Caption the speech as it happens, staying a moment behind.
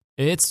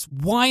It's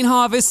wine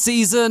harvest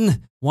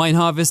season. Wine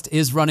harvest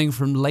is running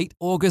from late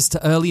August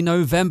to early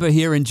November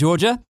here in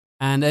Georgia.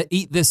 And at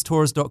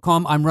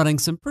eatthistours.com, I'm running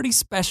some pretty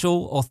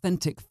special,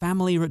 authentic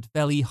family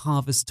Rotvelli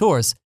harvest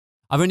tours.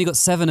 I've only got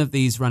 7 of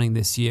these running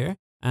this year,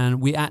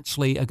 and we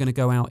actually are going to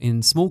go out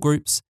in small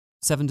groups,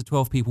 7 to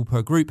 12 people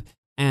per group,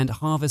 and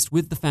harvest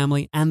with the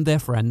family and their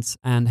friends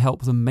and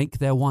help them make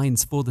their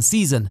wines for the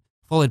season,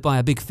 followed by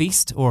a big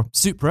feast, or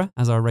Supra,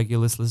 as our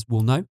regular listeners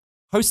will know,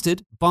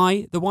 hosted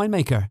by the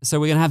winemaker. So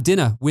we're going to have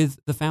dinner with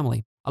the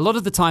family. A lot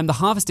of the time, the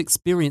harvest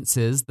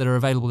experiences that are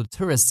available to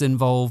tourists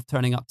involve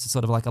turning up to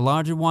sort of like a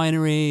larger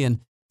winery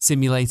and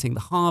simulating the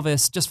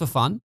harvest just for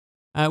fun,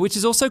 which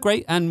is also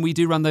great. And we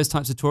do run those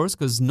types of tours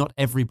because not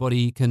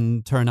everybody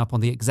can turn up on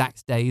the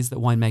exact days that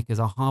winemakers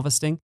are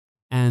harvesting.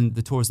 And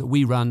the tours that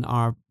we run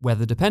are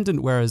weather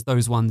dependent, whereas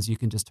those ones you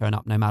can just turn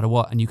up no matter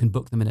what and you can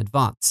book them in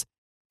advance.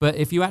 But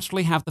if you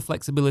actually have the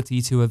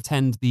flexibility to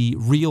attend the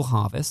real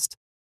harvest,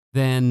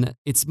 then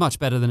it's much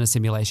better than a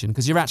simulation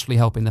because you're actually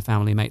helping the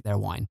family make their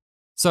wine.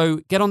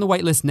 So get on the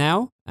wait list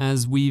now,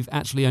 as we've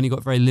actually only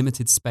got very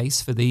limited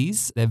space for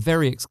these. They're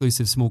very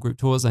exclusive small group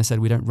tours. I said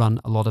we don't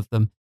run a lot of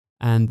them,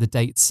 and the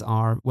dates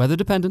are weather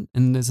dependent,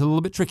 and it's a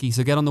little bit tricky.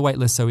 So get on the wait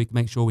list so we can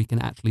make sure we can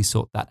actually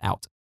sort that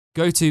out.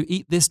 Go to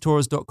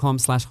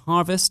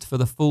eatthistours.com/harvest for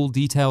the full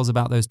details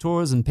about those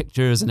tours and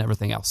pictures and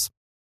everything else.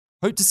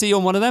 Hope to see you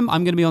on one of them.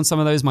 I'm going to be on some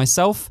of those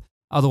myself.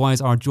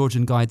 Otherwise, our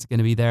Georgian guides are going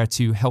to be there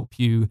to help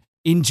you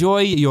enjoy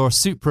your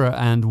Supra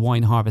and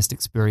wine harvest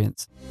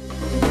experience.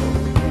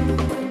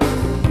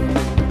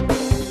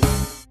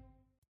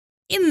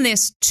 In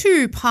this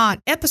 2-part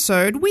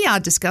episode, we are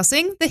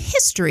discussing the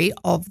history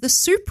of the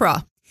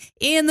Supra.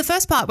 In the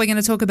first part, we're going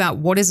to talk about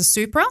what is a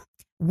Supra,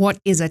 what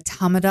is a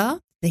tamada,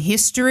 the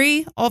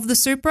history of the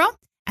Supra,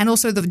 and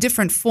also the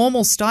different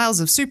formal styles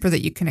of Supra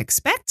that you can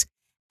expect.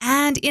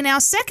 And in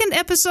our second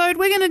episode,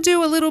 we're going to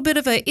do a little bit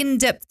of an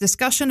in-depth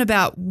discussion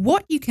about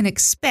what you can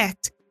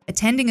expect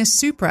attending a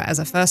Supra as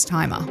a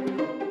first-timer.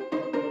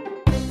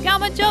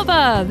 Gama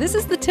Jova! This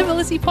is the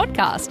Tbilisi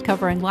podcast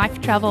covering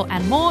life, travel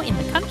and more in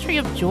the country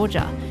of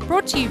Georgia.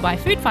 Brought to you by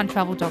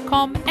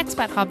foodfuntravel.com,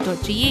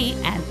 expathub.ge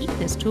and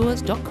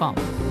eatthistours.com.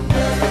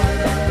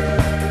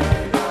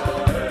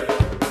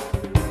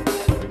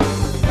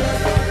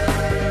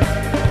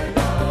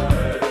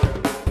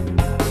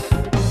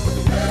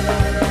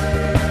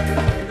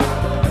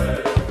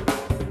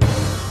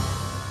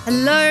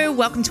 Hello,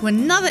 welcome to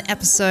another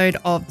episode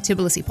of the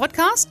Tbilisi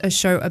podcast, a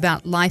show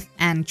about life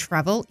and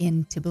travel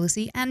in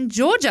Tbilisi and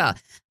Georgia.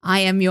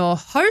 I am your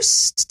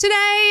host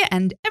today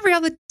and every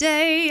other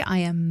day. I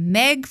am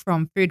Meg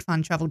from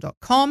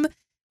foodfuntravel.com.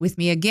 With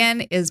me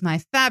again is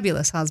my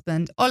fabulous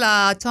husband.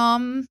 Hola,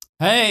 Tom.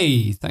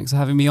 Hey, thanks for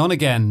having me on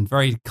again.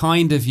 Very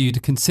kind of you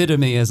to consider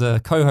me as a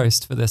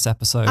co-host for this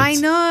episode. I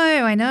know.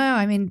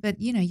 I mean,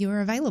 but you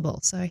were available,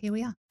 so here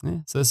we are. Yeah,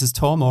 so this is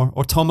Tom,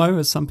 or Tomo,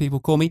 as some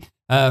people call me,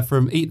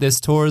 from Eat This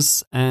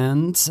Tours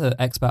and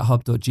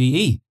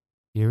expathub.ge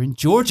here in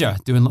Georgia,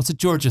 doing lots of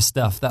Georgia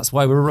stuff. That's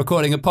why we're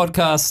recording a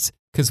podcast,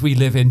 because we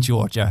live in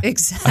Georgia.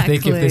 Exactly. I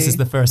think if this is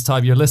the first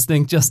time you're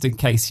listening, just in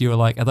case you were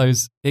like, are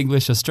those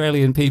English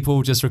Australian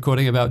people just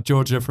recording about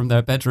Georgia from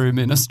their bedroom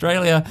in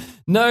Australia?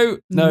 No,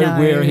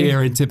 we're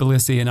here in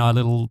Tbilisi in our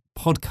little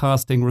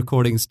podcasting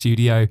recording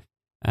studio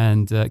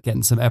and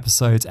getting some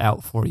episodes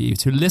out for you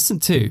to listen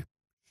to.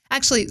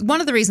 Actually,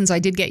 one of the reasons I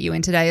did get you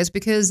in today is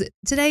because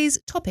today's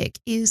topic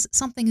is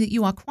something that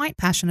you are quite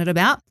passionate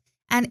about,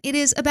 and it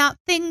is about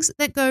things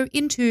that go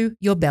into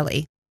your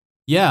belly.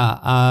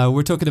 Yeah,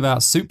 we're talking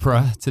about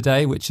Supra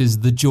today, which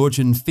is the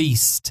Georgian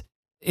feast.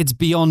 It's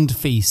beyond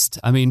feast.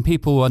 I mean,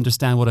 people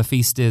understand what a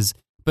feast is,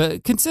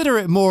 but consider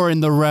it more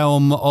in the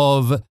realm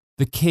of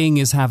the king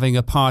is having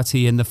a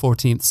party in the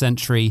 14th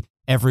century.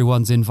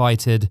 Everyone's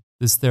invited.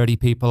 There's 30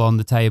 people on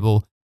the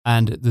table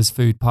and there's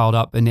food piled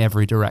up in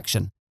every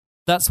direction.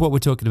 That's what we're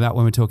talking about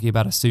when we're talking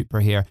about a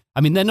Supra here. I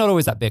mean, they're not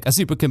always that big. A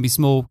Supra can be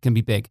small, can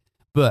be big.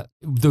 But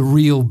the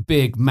real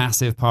big,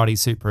 massive party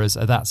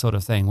Supras are that sort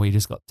of thing where you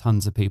just got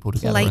tons of people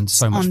together and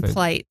so much food.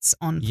 Plates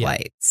on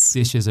plates.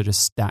 Dishes are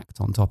just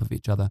stacked on top of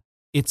each other.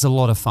 It's a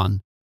lot of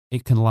fun.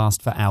 It can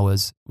last for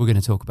hours. We're going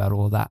to talk about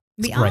all of that.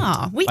 We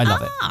love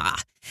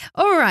it.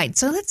 All right,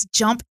 so let's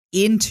jump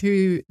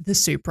into the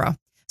Supra.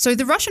 So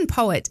the Russian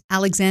poet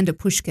Alexander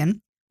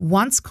Pushkin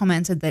once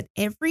commented that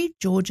every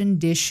Georgian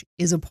dish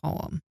is a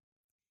poem.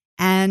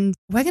 And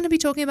we're going to be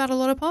talking about a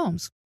lot of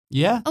poems.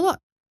 Yeah. A lot.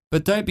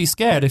 But don't be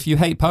scared if you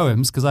hate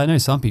poems, because I know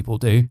some people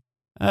do.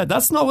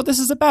 That's not what this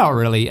is about,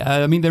 really.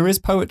 I mean, there is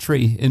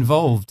poetry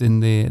involved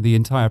in the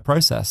entire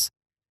process,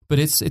 but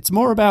it's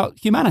more about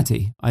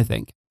humanity, I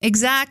think.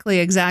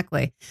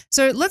 Exactly.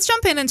 So let's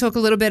jump in and talk a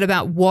little bit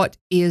about what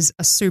is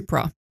a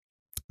Supra.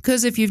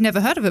 Because if you've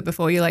never heard of it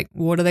before, you're like,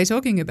 what are they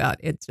talking about?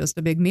 It's just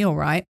a big meal,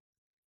 right?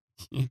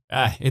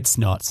 It's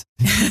not.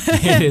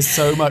 It is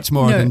so much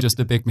more than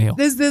just a big meal.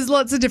 There's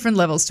lots of different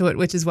levels to it,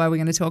 which is why we're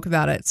going to talk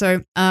about it.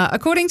 So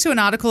according to an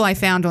article I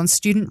found on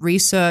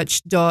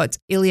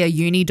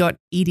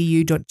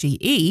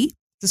studentresearch.iliauni.edu.ge,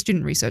 it's a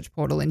student research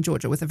portal in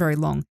Georgia with a very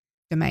long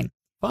domain.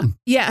 Fun.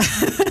 Yeah.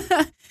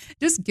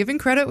 Just giving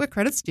credit where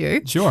credit's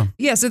due. Sure.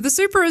 Yeah, so the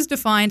Supra is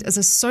defined as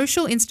a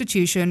social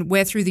institution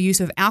where through the use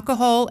of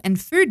alcohol and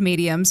food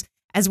mediums,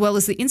 as well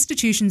as the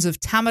institutions of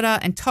tamada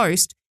and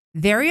toast,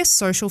 various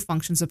social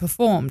functions are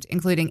performed,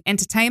 including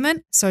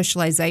entertainment,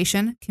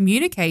 socialization,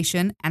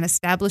 communication, and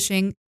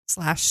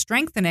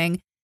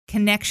establishing/strengthening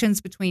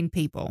connections between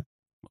people.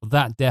 Well,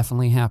 that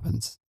definitely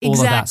happens.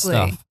 Exactly.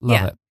 All of that stuff.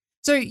 Love it.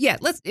 So yeah,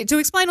 to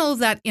explain all of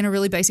that in a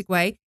really basic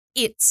way,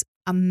 it's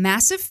a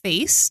massive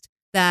feast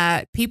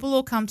that people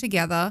all come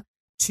together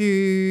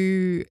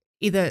to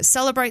either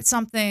celebrate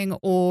something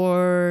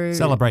or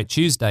Celebrate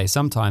Tuesday.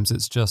 Sometimes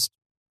it's just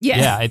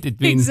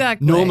it means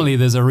exactly. Normally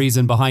there's a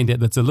reason behind it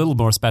that's a little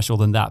more special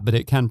than that, but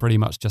it can pretty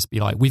much just be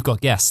like, we've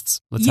got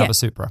guests. Let's have a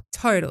Supra.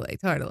 Totally.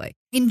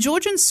 In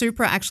Georgian,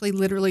 Supra actually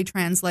literally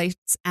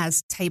translates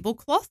as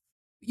tablecloth.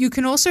 You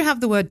can also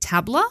have the word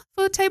tabla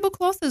for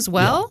tablecloth as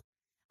well.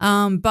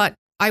 Yeah. But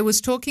I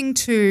was talking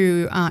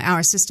to our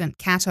assistant,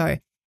 Kato,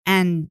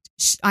 and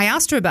I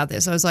asked her about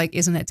this. I was like,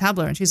 isn't it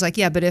tabla? And she's like,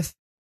 yeah, but if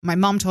my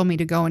mum told me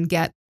to go and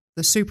get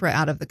the Supra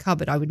out of the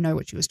cupboard, I would know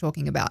what she was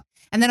talking about.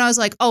 And then I was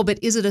like, oh, but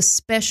is it a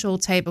special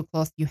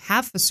tablecloth you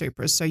have for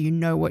Supras so you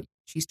know what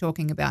she's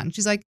talking about? And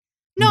she's like,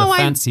 no, the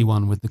fancy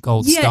one with the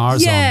gold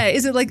stars on. Yeah,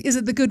 is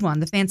it the good one,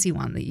 the fancy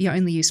one that you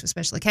only use for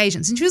special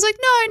occasions? And she was like,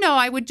 no,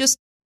 I would just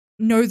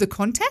know the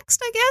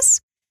context, I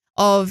guess,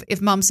 of if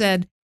mum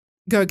said,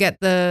 go get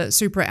the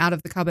Supra out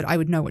of the cupboard, I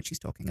would know what she's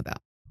talking about.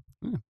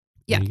 There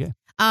you go.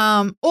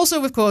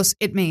 Also, of course,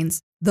 it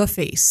means the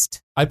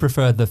feast. I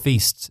prefer the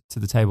feast to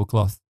the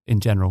tablecloth in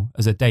general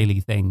as a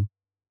daily thing.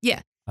 Yeah.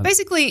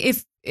 Basically,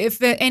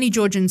 if any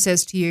Georgian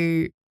says to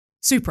you,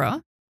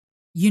 Supra,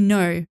 you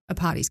know a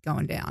party's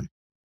going down.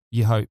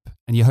 You hope.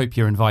 And you hope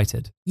you're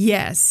invited.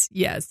 Yes.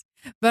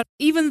 But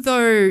even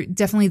though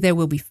definitely there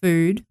will be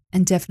food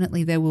and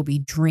definitely there will be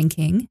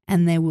drinking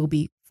and there will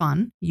be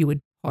fun, you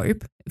would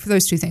hope. If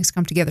those two things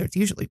come together, it's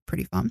usually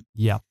pretty fun.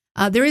 Yeah.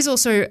 There is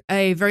also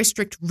a very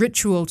strict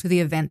ritual to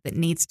the event that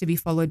needs to be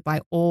followed by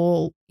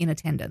all in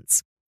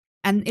attendance.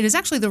 And it is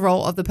actually the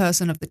role of the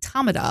person of the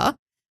tamada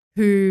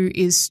who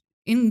is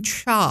in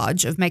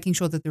charge of making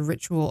sure that the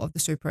ritual of the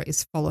Supra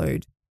is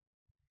followed.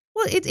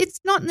 Well, it's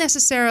not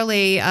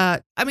necessarily, I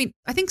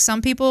think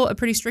some people are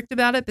pretty strict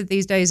about it, but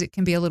these days it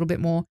can be a little bit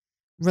more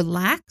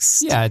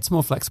relaxed. Yeah, it's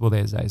more flexible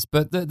these days.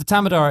 But the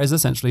Tamadar is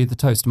essentially the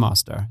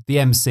Toastmaster, the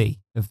MC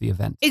of the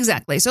event.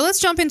 Exactly. So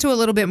let's jump into a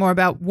little bit more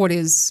about what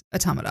is a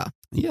Tamadar.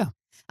 Yeah.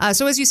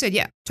 So as you said,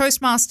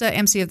 Toastmaster,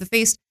 MC of the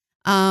feast.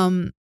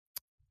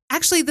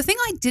 Actually, the thing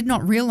I did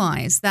not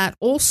realize that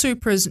all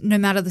Supras, no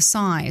matter the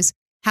size,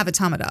 have a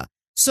Tamadar.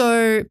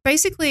 So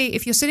basically,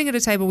 if you're sitting at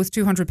a table with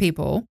 200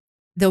 people,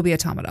 there'll be a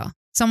Tamadar.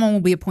 Someone will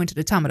be appointed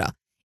a Tamadar.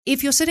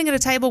 If you're sitting at a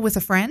table with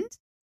a friend,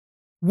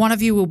 one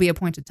of you will be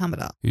appointed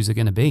Tamadar. Who's it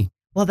going to be?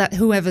 Well, that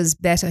whoever's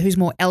better, who's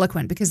more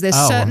eloquent, because there's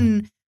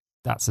certain...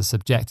 That's a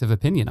subjective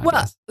opinion, I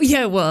guess.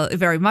 Yeah, well,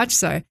 very much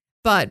so.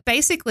 But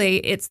basically,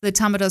 it's the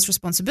Tamadar's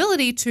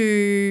responsibility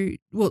to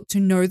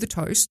know the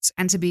toasts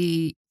and to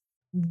be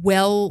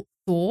well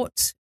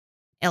thought,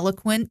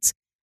 eloquent,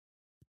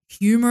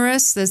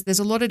 humorous. There's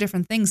a lot of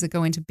different things that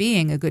go into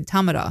being a good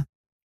Tamadar.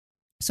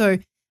 So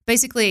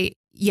basically,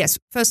 yes,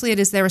 firstly, it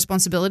is their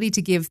responsibility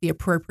to give the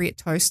appropriate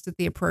toasts at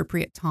the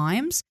appropriate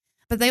times,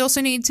 but they also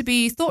need to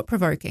be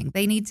thought-provoking.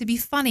 They need to be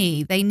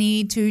funny. They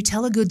need to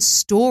tell a good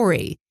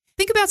story.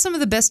 Think about some of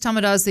the best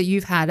Tamadars that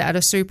you've had at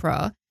a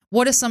Supra.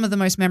 What are some of the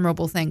most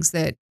memorable things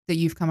that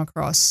you've come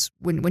across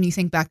when you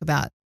think back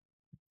about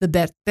the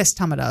best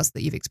Tamadars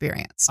that you've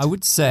experienced? I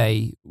would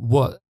say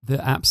what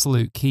the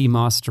absolute key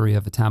mastery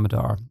of a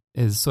Tamadar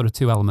is sort of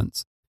two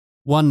elements.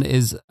 One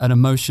is an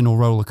emotional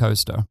roller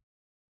coaster.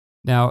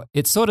 Now,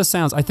 it sort of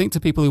sounds, I think to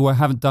people who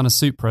haven't done a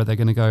Supra, they're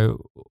going to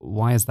go,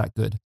 why is that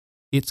good?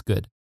 It's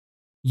good.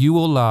 You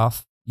will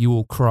laugh, you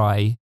will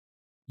cry,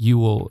 you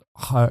will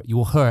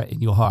hurt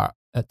in your heart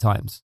at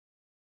times,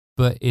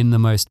 but in the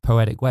most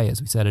poetic way.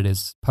 As we said, it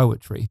is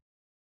poetry.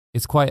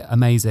 It's quite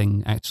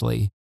amazing,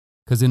 actually,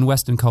 because in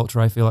Western culture,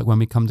 I feel like when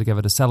we come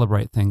together to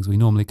celebrate things, we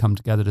normally come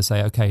together to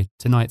say, okay,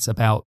 tonight's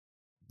about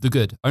the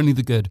good, only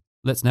the good.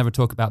 Let's never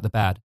talk about the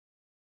bad.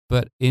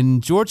 But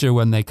in Georgia,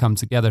 when they come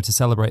together to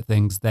celebrate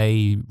things,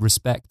 they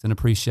respect and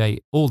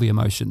appreciate all the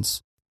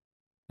emotions.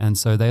 And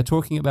so they're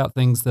talking about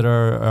things that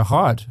are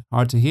hard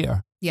to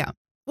hear. Yeah.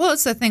 Well,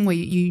 it's the thing where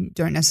you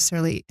don't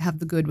necessarily have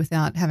the good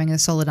without having a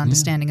solid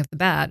understanding of the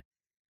bad.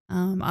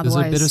 There's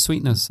a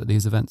bittersweetness at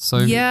these events. So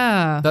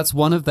that's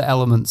one of the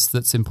elements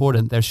that's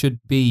important. There should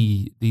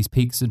be these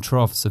peaks and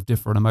troughs of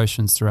different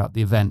emotions throughout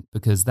the event,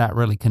 because that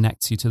really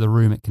connects you to the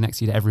room. It connects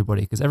you to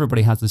everybody, because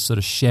everybody has this sort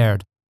of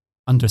shared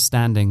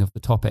understanding of the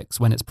topics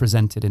when it's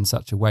presented in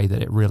such a way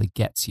that it really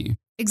gets you.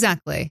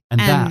 Exactly.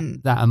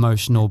 And that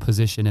emotional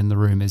position in the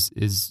room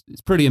is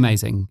pretty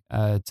amazing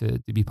to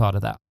be part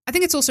of that. I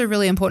think it's also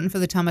really important for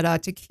the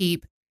Tamadar to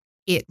keep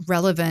it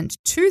relevant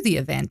to the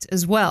event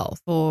as well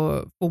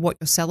for what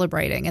you're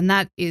celebrating. And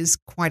that is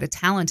quite a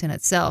talent in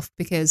itself,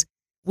 because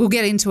we'll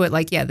get into it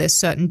there's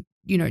certain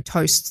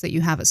toasts that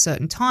you have at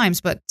certain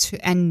times.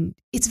 And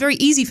it's very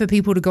easy for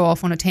people to go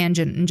off on a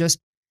tangent and just,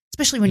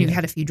 especially when you've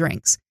had a few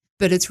drinks.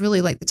 But it's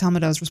really like the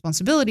Tamadar's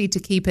responsibility to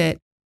keep it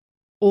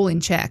all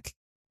in check.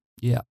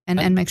 Yeah.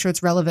 And make sure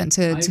it's relevant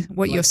to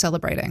what you're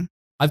celebrating.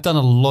 I've done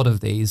a lot of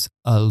these,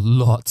 a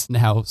lot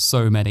now,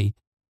 so many.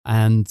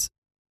 And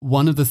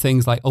one of the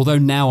things, like, although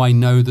now I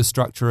know the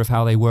structure of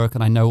how they work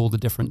and I know all the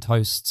different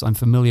toasts, I'm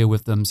familiar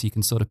with them, so you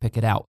can sort of pick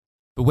it out.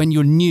 But when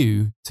you're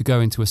new to go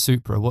into a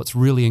Supra, what's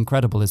really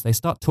incredible is they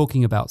start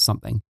talking about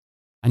something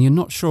and you're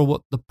not sure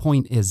what the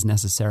point is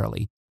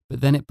necessarily. But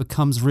then it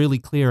becomes really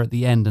clear at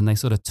the end and they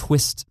sort of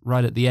twist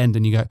right at the end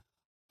and you go,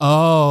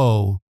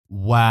 oh,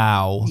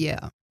 wow.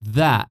 Yeah.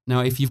 That.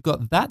 Now, if you've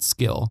got that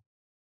skill,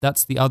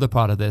 that's the other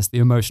part of this, the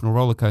emotional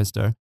roller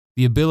coaster,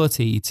 the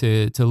ability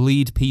to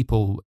lead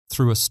people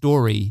through a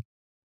story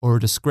or a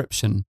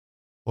description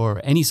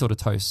or any sort of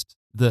toast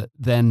that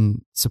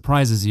then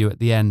surprises you at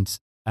the end.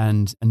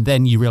 And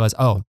then you realize,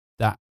 oh,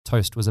 that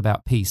toast was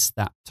about peace.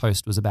 That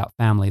toast was about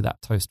family.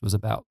 That toast was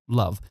about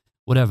love.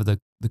 Whatever the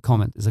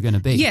comment is going to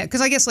be. Yeah,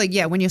 because I guess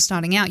when you're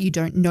starting out, you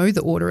don't know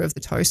the order of the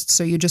toast,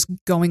 so you're just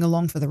going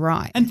along for the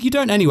ride. And you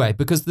don't anyway,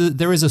 because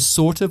there is a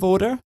sort of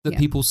order that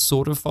people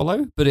sort of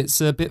follow, but it's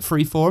a bit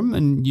free form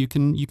and you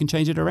can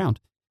change it around.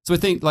 So I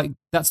think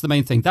that's the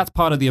main thing. That's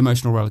part of the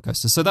emotional roller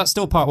coaster. So that's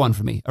still part one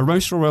for me.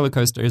 Emotional roller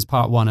coaster is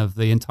part one of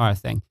the entire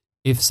thing.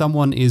 If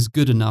someone is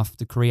good enough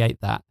to create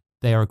that,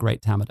 they are a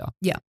great Tamada.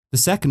 Yeah. The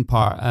second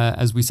part,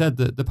 as we said,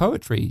 the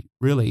poetry,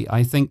 really,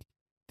 I think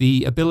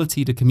the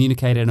ability to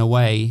communicate in a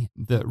way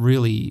that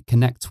really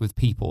connects with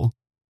people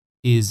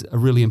is a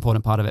really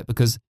important part of it,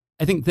 because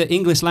I think the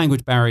English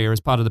language barrier is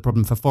part of the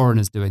problem for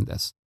foreigners doing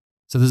this.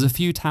 So there's a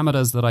few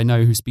Tamadas that I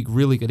know who speak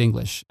really good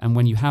English. And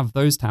when you have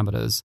those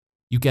Tamadas,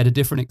 you get a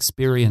different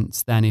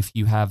experience than if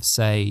you have,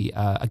 say,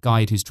 a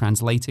guide who's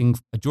translating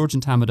a Georgian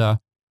Tamada,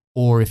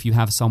 or if you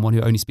have someone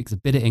who only speaks a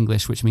bit of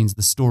English, which means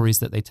the stories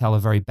that they tell are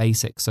very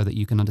basic so that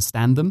you can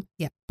understand them,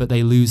 but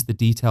they lose the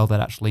detail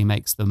that actually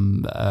makes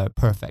them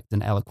perfect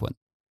and eloquent.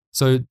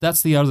 So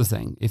that's the other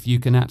thing. If you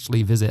can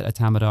actually visit a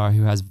Tamadar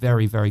who has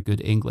very, very good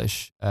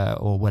English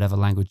or whatever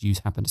language you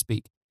happen to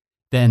speak,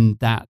 then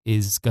that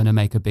is going to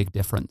make a big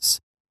difference.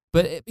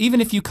 But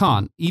even if you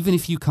can't,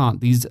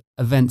 these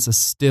events are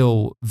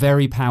still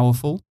very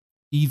powerful.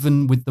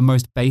 Even with the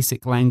most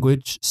basic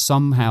language,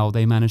 somehow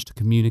they manage to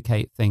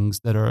communicate things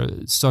that are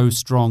so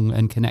strong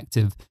and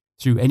connective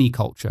through any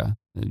culture,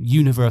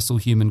 universal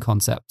human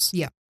concepts,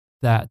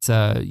 that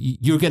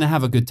you're going to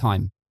have a good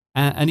time.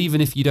 And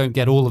even if you don't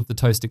get all of the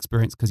toast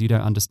experience because you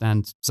don't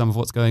understand some of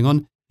what's going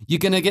on, you're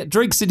going to get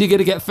drinks and you're going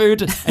to get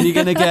food and you're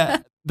going to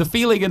get the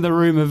feeling in the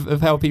room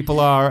of how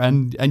people are,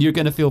 and you're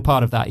going to feel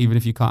part of that even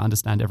if you can't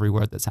understand every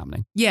word that's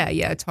happening.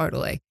 Yeah,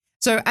 totally.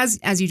 So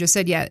as you just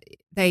said,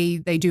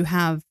 they do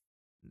have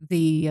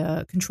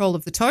the control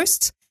of the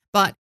toast,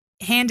 but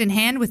hand in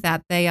hand with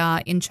that, they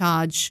are in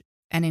charge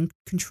and in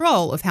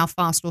control of how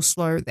fast or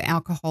slow the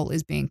alcohol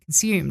is being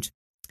consumed,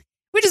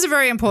 which is a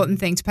very important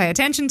thing to pay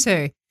attention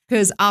to,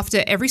 because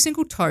after every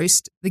single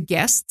toast, the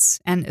guests,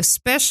 and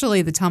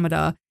especially the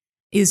Tamada,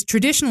 is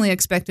traditionally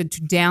expected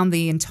to down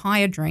the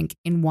entire drink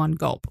in one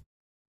gulp.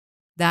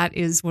 That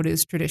is what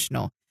is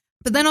traditional.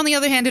 But then on the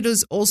other hand, it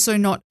is also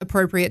not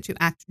appropriate to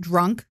act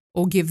drunk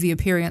or give the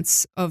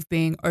appearance of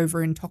being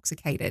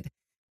over-intoxicated,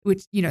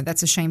 which,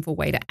 that's a shameful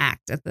way to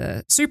act at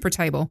the Supra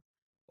table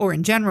or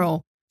in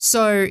general.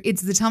 So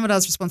it's the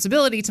Tamadar's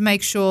responsibility to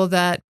make sure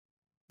that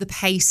the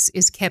pace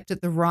is kept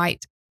at the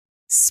right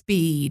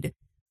speed,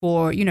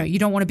 or, you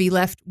don't want to be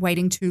left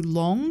waiting too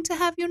long to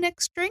have your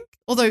next drink,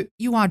 although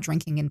you are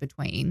drinking in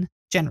between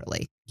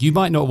generally. You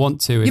might not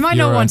want to. You might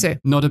not want to.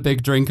 Not a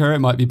big drinker, it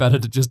might be better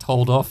to just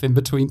hold off in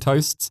between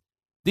toasts.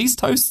 These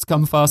toasts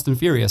come fast and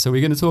furious. Are we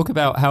going to talk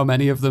about how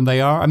many of them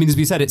they are? I mean, as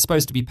we said, it's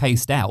supposed to be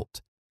paced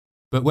out.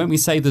 But when we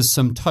say there's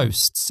some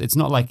toasts, it's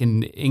not like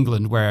in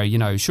England where,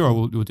 sure,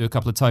 we'll do a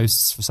couple of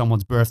toasts for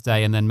someone's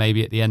birthday and then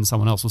maybe at the end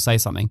someone else will say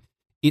something.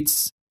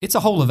 It's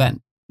a whole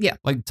event. Yeah.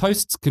 Like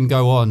toasts can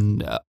go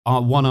on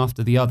one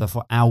after the other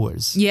for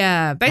hours.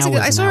 Yeah. Basically,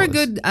 I saw hours. a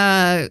good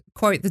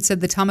quote that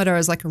said the Tamada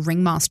is like a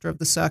ringmaster of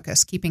the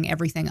circus, keeping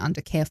everything under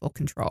careful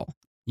control.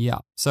 Yeah.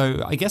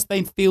 So I guess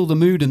they feel the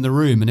mood in the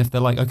room. And if they're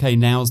like, okay,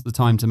 now's the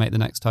time to make the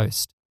next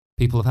toast.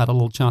 People have had a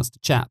little chance to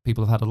chat.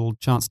 People have had a little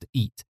chance to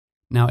eat.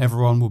 Now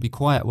everyone will be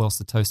quiet whilst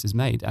the toast is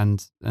made.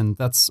 And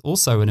that's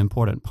also an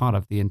important part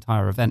of the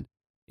entire event,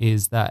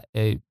 is that,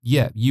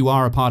 you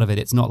are a part of it.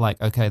 It's not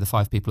like, okay, the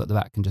 5 people at the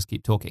back can just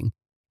keep talking.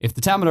 If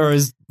the Tamada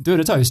is doing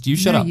a toast, you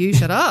shut up. You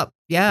shut up.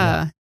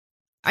 Yeah.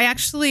 I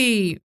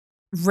actually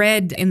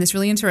read in this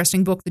really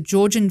interesting book, The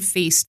Georgian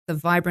Feast, The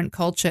Vibrant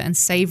Culture and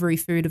Savory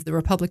Food of the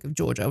Republic of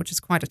Georgia, which is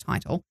quite a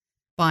title,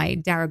 by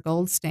Dara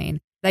Goldstein.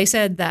 They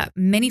said that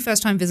many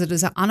first-time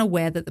visitors are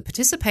unaware that the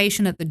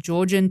participation at the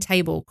Georgian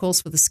table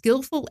calls for the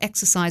skillful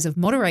exercise of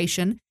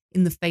moderation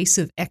in the face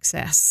of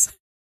excess.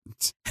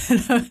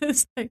 And I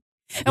was like,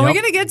 we're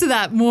going to get to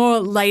that more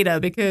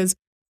later because,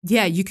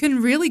 you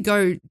can really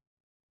go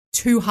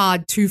too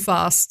hard, too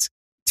fast,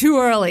 too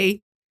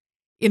early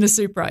in a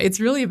Supra. It's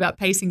really about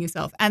pacing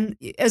yourself. And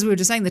as we were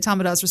just saying, the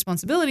Tamadar's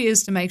responsibility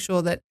is to make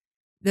sure that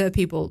the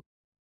people,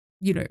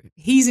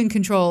 he's in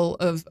control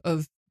of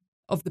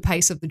the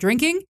pace of the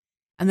drinking.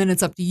 And then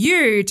it's up to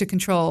you to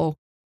control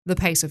the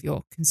pace of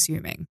your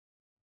consuming,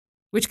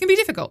 which can be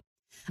difficult.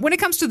 When it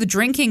comes to the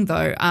drinking,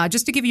 though,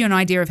 just to give you an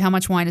idea of how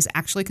much wine is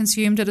actually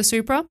consumed at a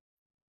Supra,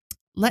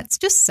 let's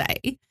just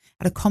say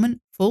at a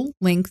common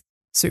full-length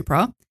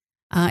Supra,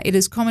 it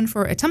is common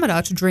for a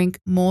Tamadar to drink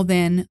more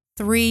than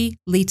 3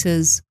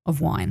 liters of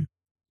wine.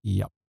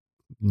 Yep.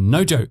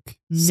 No joke.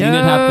 Seen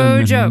it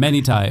happen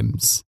many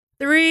times.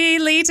 3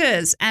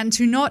 liters, and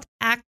to not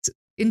act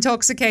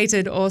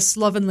intoxicated or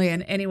slovenly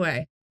in any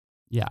way.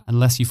 Yeah,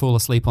 unless you fall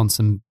asleep on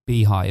some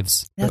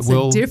beehives. That's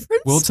but a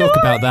different We'll story. talk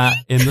about that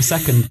in the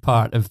second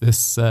part of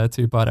this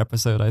 2-part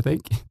episode, I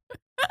think.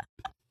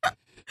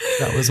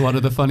 That was one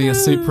of the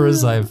funniest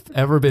Supras I've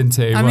ever been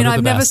to. I mean,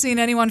 I've never seen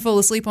anyone fall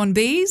asleep on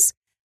bees.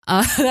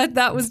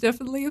 That was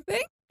definitely a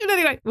thing. But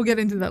anyway, we'll get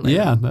into that later.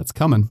 Yeah, that's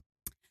coming.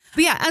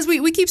 But yeah, as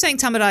we keep saying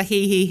Tamadar,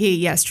 he.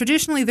 Yes,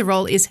 traditionally the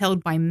role is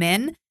held by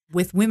men,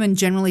 with women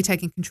generally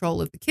taking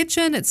control of the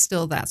kitchen. It's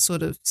still that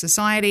sort of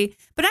society.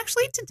 But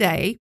actually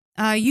today,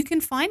 you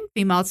can find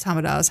female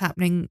Tamadars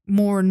happening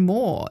more and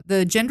more.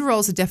 The gender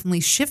roles are definitely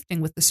shifting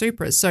with the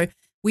Supras. So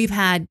we've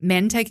had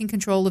men taking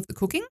control of the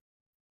cooking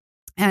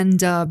and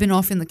been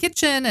off in the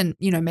kitchen and,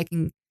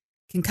 making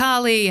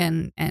kinkali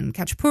and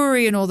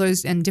khachapuri and all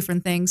those and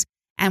different things.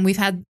 And we've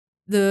had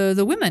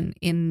the women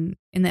in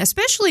there,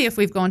 especially if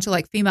we've gone to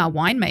like female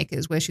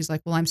winemakers where she's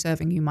like, well, I'm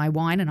serving you my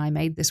wine and I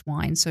made this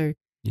wine. So,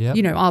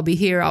 I'll be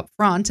here up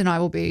front and I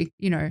will be,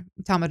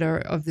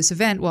 Tamadar of this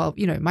event. Well,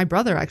 my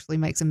brother actually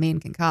makes a mean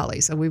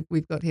kinkali. So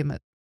we've got him at,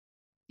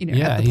 at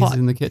the pot. He's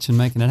in the kitchen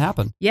making it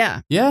happen.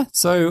 Yeah. Yeah.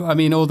 So, I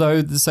mean,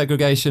 although the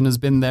segregation has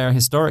been there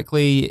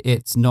historically,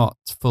 it's not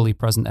fully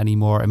present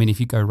anymore. I mean,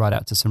 if you go right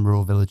out to some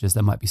rural villages,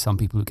 there might be some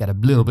people who get a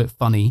little bit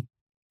funny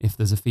if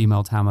there's a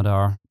female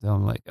Tamadar. They're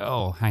like,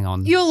 oh, hang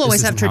on. You'll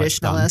always have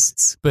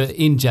traditionalists. But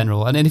in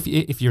general, and then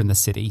if you're in the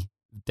city,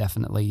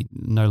 definitely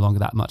no longer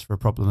that much of a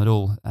problem at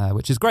all,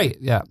 which is great.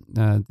 Yeah.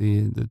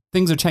 The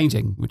things are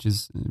changing, which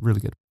is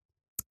really good.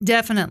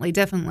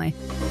 Definitely.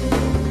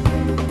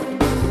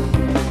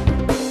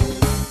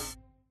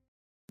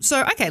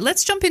 So, okay,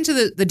 let's jump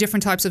into the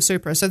different types of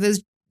Supra. So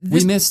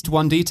we missed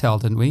one detail,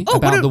 didn't we?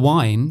 About the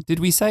wine. Did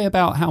we say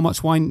about how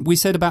much wine? We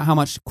said about how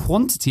much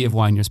quantity of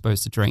wine you're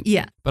supposed to drink.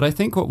 Yeah. But I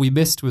think what we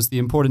missed was the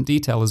important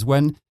detail is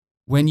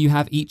when you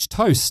have each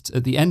toast,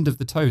 at the end of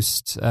the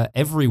toast,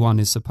 everyone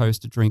is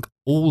supposed to drink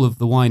all of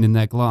the wine in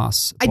their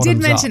glass. I did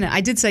mention it. I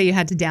did say you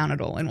had to down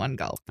it all in one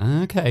gulp.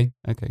 Okay,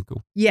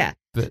 cool. Yeah.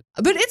 But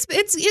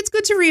it's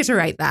good to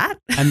reiterate that.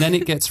 And then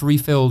it gets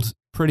refilled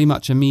pretty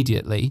much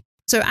immediately.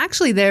 So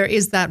actually there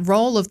is that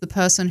role of the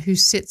person who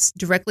sits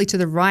directly to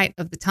the right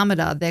of the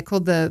Tamadar. They're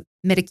called the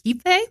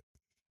Medikipe,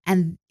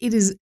 and it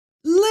is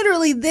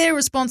literally their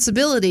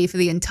responsibility for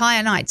the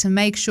entire night to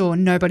make sure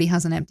nobody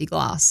has an empty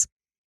glass.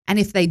 And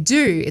if they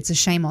do, it's a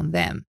shame on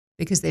them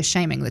because they're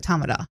shaming the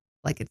Tamadar.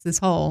 Like it's this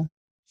whole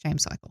shame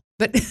cycle,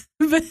 but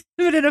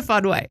in a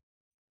fun way.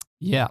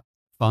 Yeah,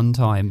 fun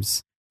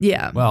times.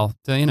 Yeah. Well,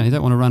 you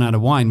don't want to run out of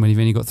wine when you've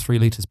only got 3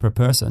 liters per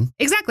person.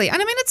 Exactly. And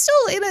I mean, it's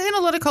still, in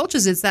a lot of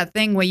cultures, it's that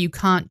thing where you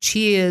can't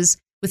cheers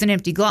with an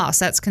empty glass.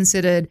 That's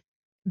considered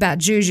bad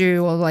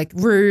juju or like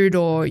rude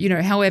or,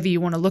 however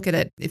you want to look at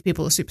it. If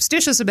people are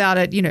superstitious about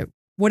it,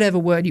 whatever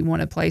word you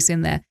want to place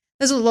in there.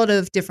 There's a lot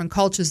of different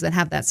cultures that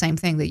have that same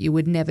thing, that you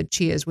would never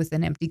cheers with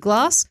an empty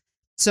glass.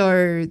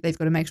 So they've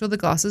got to make sure the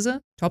glasses are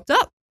topped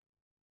up.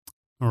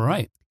 All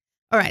right.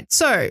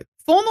 So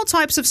formal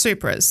types of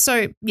Supras.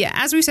 So yeah,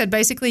 as we said,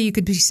 basically you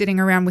could be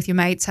sitting around with your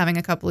mates having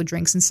a couple of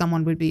drinks and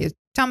someone would be a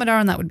Tamadar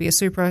and that would be a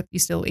Supra.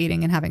 You're still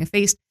eating and having a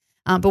feast.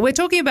 But we're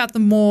talking about the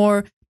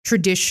more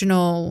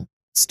traditional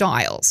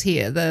styles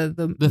here.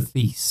 The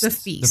feast.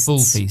 The full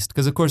feast.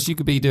 Because of course you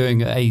could be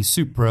doing a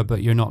Supra,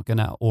 but you're not going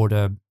to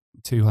order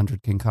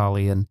 200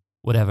 kinkali and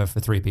whatever for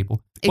 3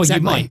 people.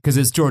 Exactly. Well, you might because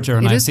it's Georgia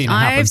and I've seen it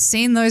happen. I've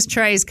seen those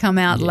trays come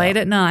out late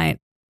at night.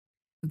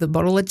 The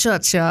bottle of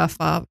cha-cha,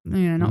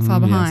 not far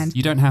behind. Yes.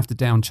 You don't have to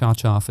down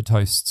cha-cha for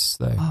toasts,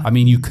 though. Oh, I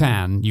mean, you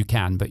can,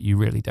 but you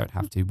really don't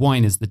have to.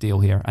 Wine is the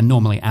deal here, and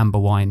normally amber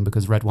wine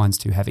because red wine's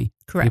too heavy.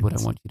 Correct. People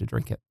don't want you to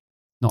drink it.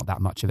 Not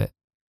that much of it.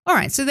 All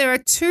right, so there are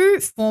 2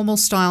 formal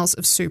styles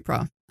of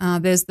Supra.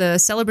 There's the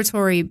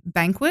celebratory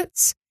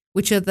banquets,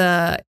 which are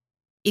the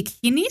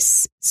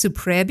ikinis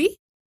suprebi.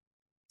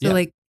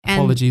 So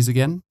apologies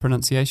again,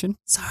 pronunciation.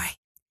 Sorry.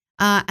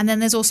 And then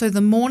there's also the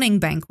morning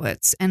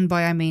banquets. And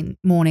by I mean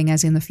morning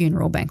as in the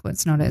funeral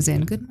banquets, not as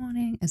in good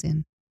morning, as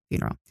in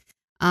funeral.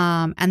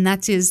 And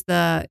that is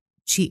the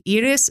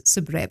chiiris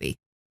subrevi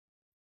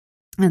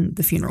and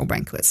the funeral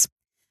banquets.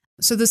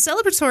 So the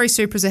celebratory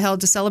Supras are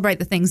held to celebrate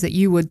the things that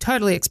you would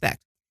totally expect.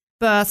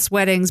 Births,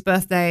 weddings,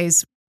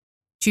 birthdays,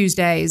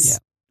 Tuesdays,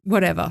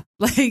 whatever.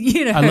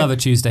 I love a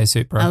Tuesday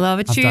Supra. I love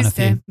a Tuesday. I've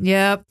done a few.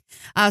 Yep.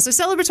 So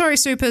celebratory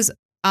Supras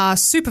are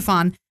super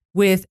fun.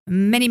 with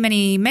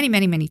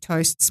many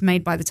toasts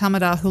made by the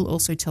tamada, who'll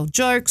also tell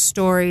jokes,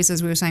 stories,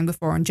 as we were saying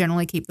before, and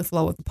generally keep the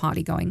flow of the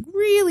party going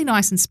really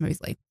nice and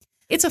smoothly.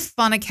 It's a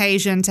fun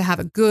occasion to have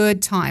a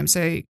good time.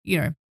 So,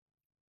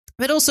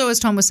 but also, as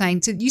Tom was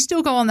saying, you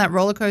still go on that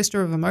roller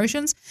coaster of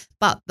emotions,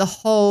 but the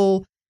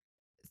whole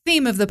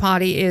theme of the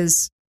party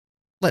is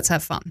let's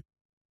have fun.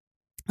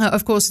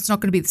 Of course, it's not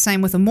going to be the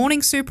same with a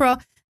morning Supra.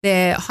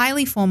 They're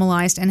highly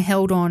formalized and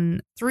held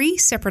on 3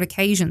 separate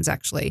occasions,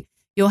 actually.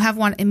 You'll have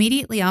one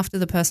immediately after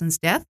the person's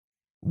death,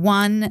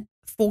 one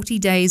 40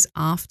 days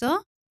after,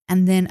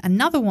 and then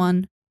another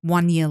one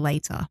 1 year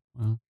later.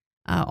 Wow.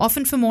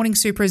 Often for morning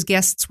Supras,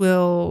 guests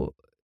will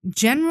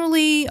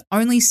generally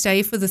only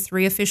stay for the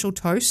 3 official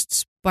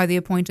toasts by the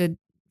appointed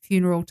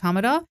funeral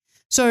tamada.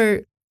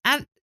 So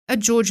at a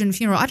Georgian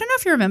funeral, I don't know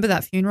if you remember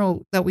that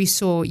funeral that we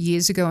saw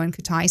years ago in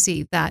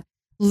Kutaisi, that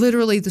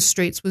literally the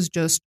streets was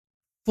just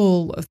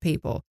full of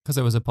people. Because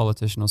it was a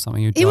politician or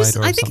something who died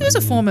I think he was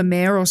a former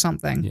mayor or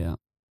something. Yeah.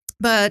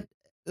 But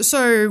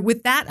so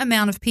with that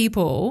amount of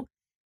people,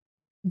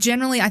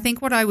 generally I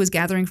think what I was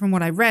gathering from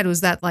what I read was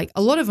that like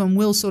a lot of them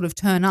will sort of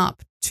turn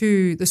up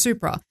to the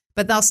Supra,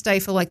 but they'll stay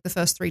for like the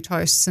first 3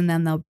 toasts and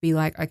then they'll be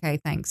like, okay,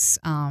 thanks.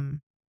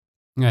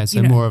 Yeah,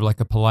 so more of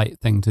like a polite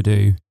thing to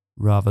do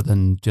rather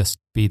than just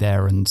be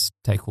there and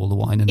take all the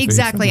wine and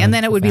exactly, food and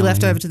then it would be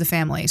left family. over to the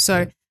family.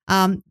 So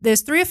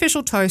there's 3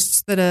 official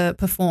toasts that are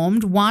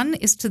performed. One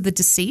is to the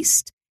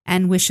deceased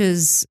and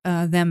wishes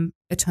them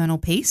eternal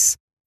peace.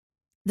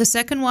 The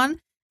second one,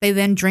 they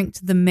then drink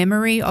to the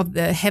memory of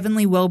the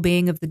heavenly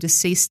well-being of the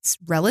deceased's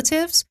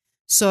relatives.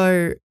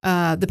 So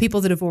the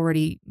people that have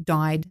already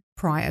died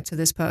prior to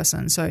this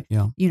person. So,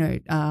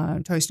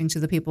 toasting to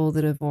the people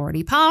that have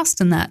already passed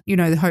and that,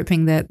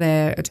 hoping that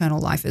their eternal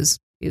life is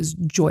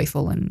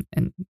joyful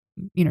and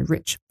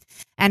rich.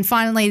 And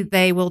finally,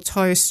 they will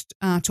toast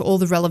to all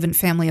the relevant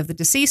family of the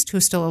deceased who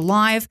are still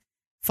alive,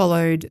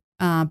 followed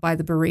by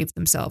the bereaved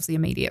themselves, the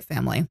immediate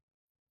family.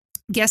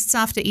 Guests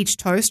after each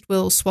toast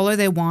will swallow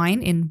their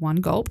wine in one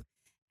gulp.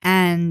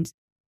 And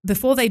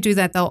before they do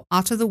that, they'll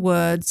utter the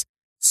words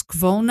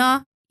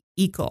skvolna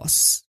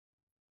ikos.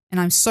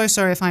 And I'm so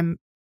sorry if I'm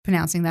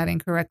pronouncing that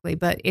incorrectly,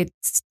 but it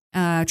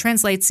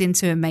translates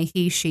into may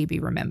he, she be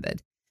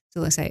remembered. So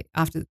let's say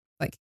after,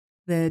 like,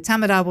 the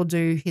tamada will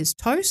do his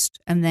toast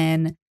and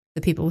then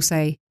the people will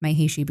say, may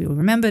he, she be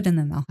remembered, and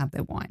then they'll have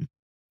their wine.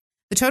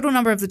 The total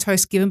number of the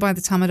toasts given by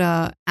the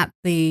tamada at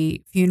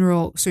the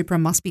funeral Supra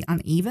must be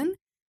uneven.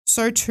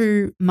 So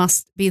too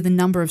must be the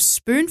number of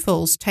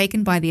spoonfuls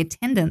taken by the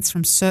attendants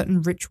from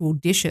certain ritual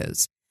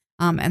dishes.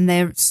 And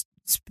they're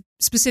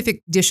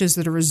specific dishes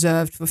that are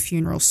reserved for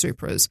funeral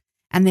Supras.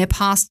 And they're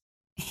passed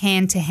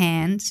hand to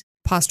hand,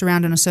 passed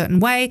around in a certain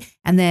way.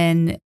 And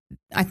then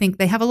I think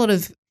they have a lot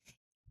of,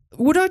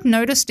 what I've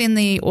noticed in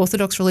the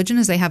Orthodox religion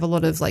is they have a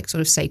lot of like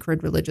sort of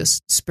sacred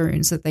religious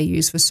spoons that they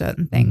use for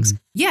certain things.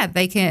 Yeah,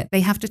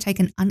 they have to take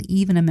an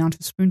uneven amount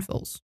of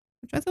spoonfuls,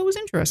 which I thought was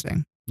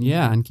interesting.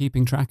 Yeah, and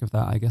keeping track of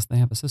that, I guess they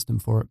have a system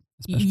for it.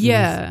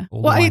 Yeah.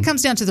 Well, it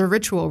comes down to the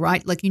ritual,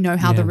 right? Like,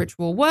 how the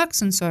ritual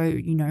works, and so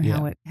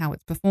how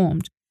it's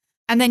performed.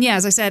 And then,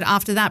 as I said,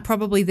 after that,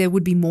 probably there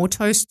would be more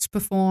toasts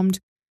performed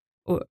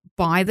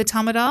by the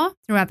tamada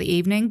throughout the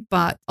evening,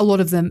 but a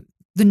lot of them,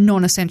 the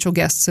non-essential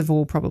guests have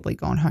all probably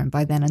gone home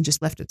by then and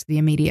just left it to the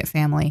immediate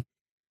family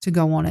to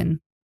go on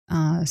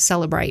and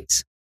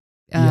celebrate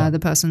the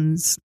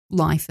person's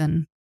life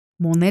and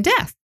mourn their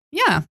death.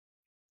 Yeah.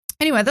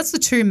 Anyway, that's the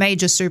 2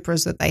 major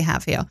Supras that they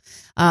have here.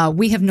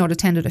 We have not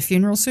attended a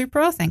funeral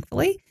Supra,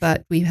 thankfully,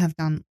 but we have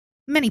done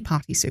many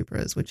party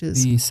Supras, which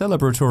is... The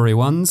celebratory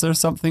ones are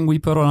something we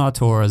put on our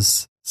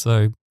tours.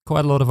 So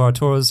quite a lot of our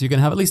tours, you're going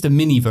to have at least a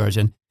mini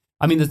version.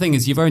 I mean, the thing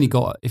is, you've only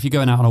got, if you're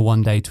going out on a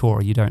 1-day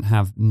tour, you don't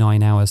have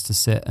 9 hours to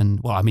sit and,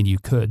 well, I mean, you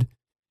could.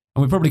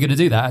 And we're probably going to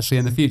do that actually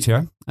in the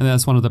future. And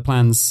that's one of the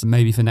plans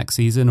maybe for next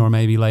season or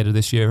maybe later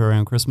this year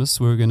around Christmas.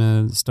 We're going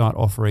to start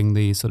offering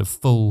the sort of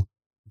full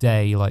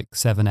day, like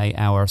 7-8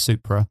 hour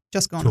Supra.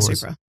 Just go on tours. a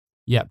Supra.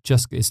 Yep,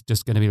 it's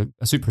just going to be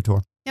a Supra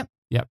tour.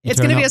 Yep. It's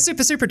going to be a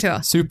super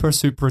tour.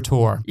 Supra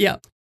tour.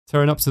 Yep.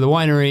 Turn up to the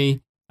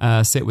winery,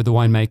 sit with the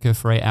winemaker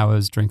for 8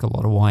 hours, drink a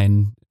lot of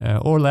wine,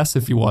 or less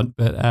if you want,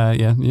 but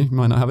you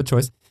might not have a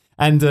choice,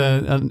 and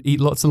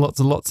eat lots and lots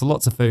and lots and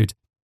lots of food.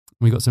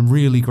 We've got some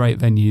really great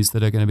venues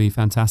that are going to be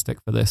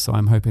fantastic for this, so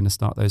I'm hoping to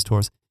start those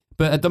tours.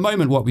 But at the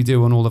moment, what we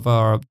do on all of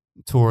our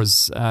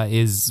tours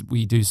is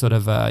we do sort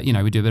of,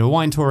 we do a bit of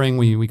wine touring,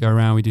 we go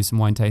around, we do some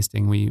wine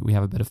tasting, we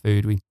have a bit of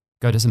food, we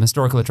go to some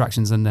historical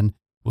attractions, and then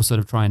we'll sort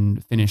of try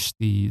and finish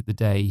the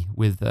day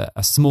with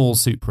a small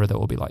Supra that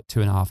will be like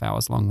 2.5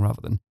 hours long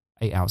rather than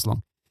 8 hours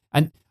long.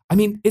 And I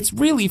mean, it's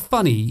really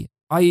funny.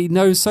 I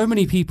know so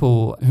many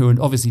people who are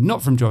obviously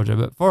not from Georgia,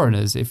 but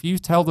foreigners, if you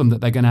tell them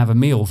that they're going to have a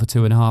meal for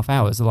 2.5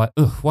 hours, they're like,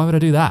 ugh, why would I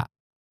do that?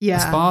 Yeah.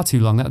 It's far too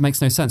long. That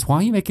makes no sense. Why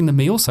are you making the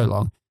meal so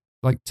long?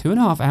 Like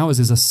 2.5 hours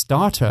is a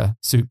starter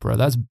Supra.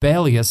 That's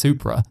barely a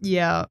Supra.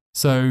 Yeah.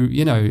 So,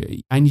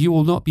 and you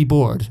will not be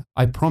bored.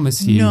 I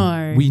promise you. No.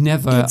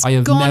 I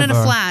have gone never. in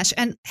a flash.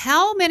 And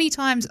how many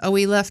times are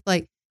we left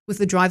like, with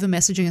the driver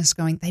messaging us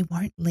going, they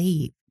won't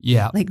leave.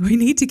 Yeah. Like, we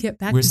need to get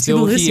back We're to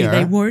still Tbilisi. here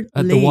They won't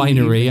at leave. the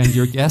winery, and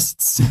your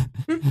guests,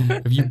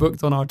 if you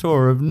booked on our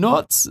tour, have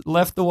not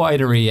left the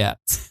winery yet.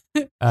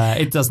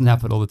 It doesn't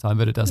happen all the time,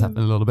 but it does happen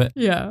a little bit.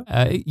 Yeah.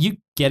 You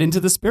get into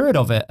the spirit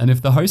of it. And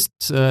if the host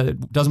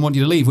doesn't want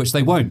you to leave, which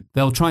they won't,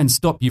 they'll try and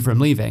stop you from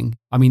leaving.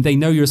 I mean, they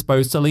know you're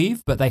supposed to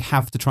leave, but they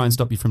have to try and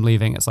stop you from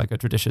leaving. It's like a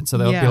tradition. So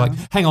they'll be like,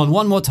 hang on,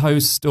 one more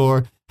toast,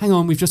 or hang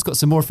on, we've just got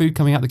some more food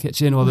coming out the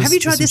kitchen. Or have you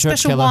tried this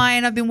special killer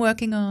wine I've been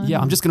working on? Yeah,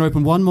 I'm just going to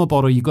open one more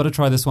bottle. You've got to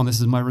try this one. This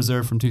is my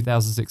reserve from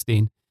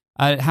 2016.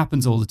 It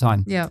happens all the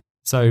time. Yeah.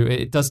 So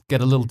it does get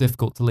a little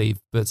difficult to leave,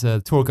 but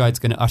the tour guide's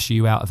going to usher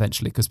you out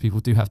eventually because people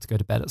do have to go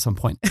to bed at some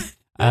point.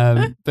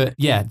 But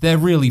yeah, they're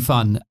really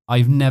fun.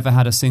 I've never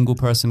had a single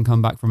person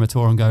come back from a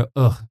tour and go,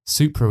 ugh,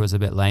 Supra was a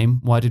bit lame.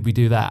 Why did we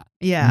do that?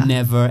 Yeah.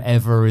 Never,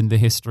 ever in the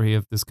history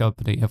of this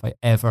company have I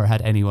ever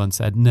had anyone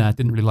said, no, I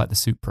didn't really like the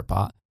Supra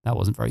part. That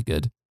wasn't very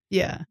good.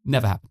 Yeah.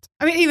 Never happened.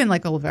 I mean, even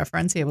like all of our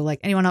friends here were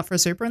like, anyone up for a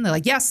Supra? And they're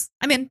like, yes,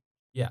 I'm in.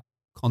 Yeah.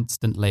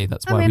 Constantly.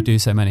 That's why we do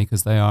so many,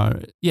 because they are,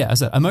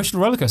 as an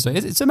emotional roller coaster.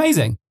 It's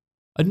amazing.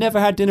 I've never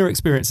had dinner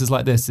experiences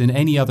like this in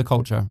any other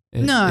culture.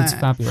 It's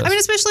fabulous. I mean,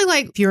 especially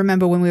like if you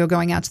remember when we were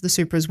going out to the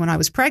Supras when I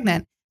was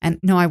pregnant, and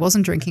no, I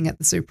wasn't drinking at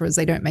the Supras.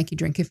 They don't make you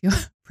drink if you're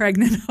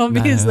pregnant,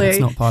 obviously. No, that's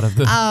not part of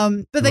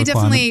the but they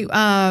definitely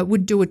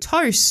would do a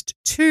toast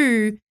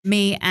to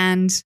me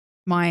and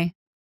my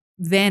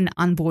then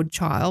unborn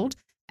child.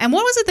 And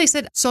what was it they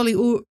said?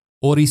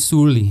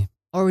 Orisuli.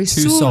 Two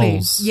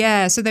souls.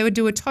 Yeah, so they would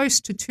do a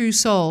toast to two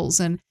souls.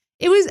 And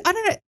it was, I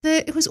don't know,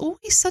 it was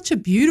always such a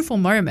beautiful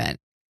moment.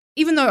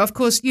 Even though, of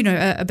course, you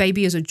know, a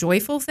baby is a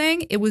joyful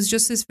thing, it was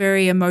just this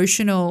very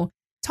emotional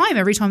time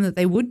every time that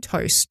they would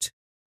toast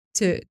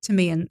to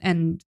me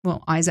and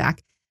well,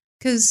 Isaac.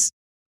 Because,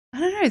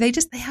 I don't know,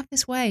 they have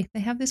this way.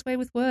 They have this way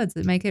with words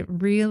that make it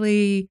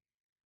really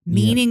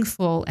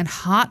meaningful and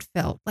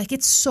heartfelt. Like,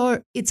 it's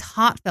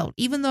heartfelt,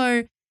 even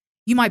though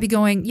you might be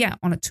going,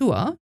 on a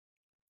tour.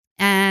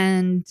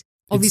 And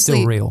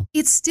obviously,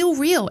 it's still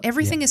real.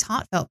 Everything is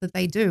heartfelt that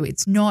they do.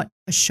 It's not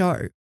a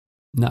show.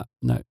 No.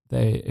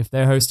 If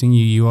they're hosting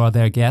you, you are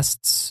their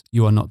guests.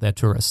 You are not their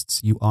tourists.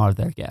 You are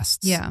their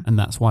guests. Yeah. And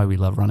that's why we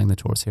love running the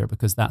tours here,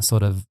 because that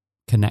sort of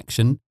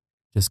connection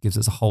just gives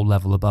us a whole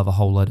level above a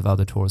whole load of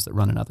other tours that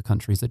run in other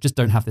countries that just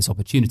don't have this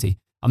opportunity.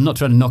 I'm not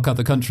trying to knock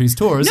other countries'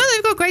 tours. No,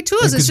 they've got great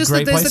tours. It's just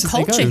that there's the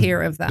culture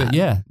here of that.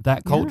 But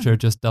that culture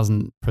just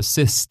doesn't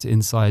persist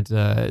inside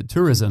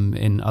tourism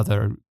in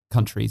other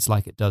countries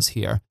like it does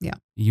here. Yeah.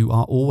 You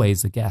are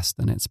always a guest,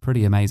 and it's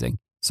pretty amazing.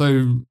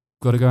 So,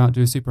 got to go out and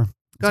do a Supra.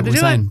 Got to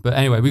do it. But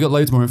anyway, we got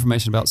loads more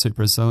information about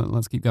Supras, so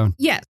let's keep going.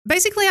 Yeah.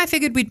 Basically, I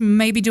figured we'd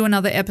maybe do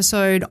another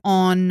episode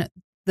on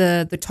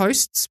the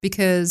toasts,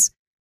 because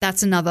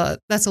that's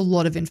a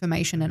lot of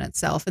information in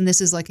itself. And this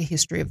is like a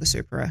history of the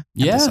Supra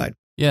episode.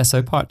 Yeah,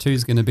 so part 2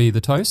 is going to be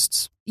the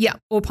toasts. Yeah,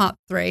 or part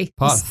 3.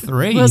 Part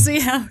 3. We'll see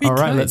how it All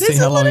right, goes. let's see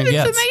how long it gets. There's a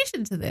lot of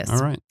information to this.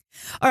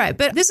 All right,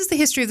 but this is the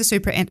history of the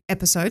Supra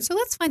episode, so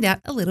let's find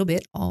out a little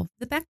bit of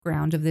the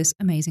background of this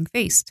amazing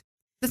feast.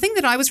 The thing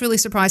that I was really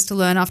surprised to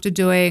learn after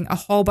doing a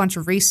whole bunch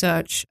of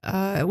research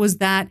was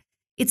that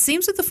it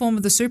seems that the form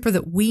of the Supra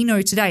that we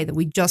know today, that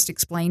we just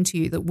explained to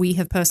you, that we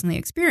have personally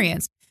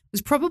experienced,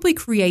 was probably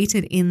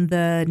created in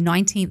the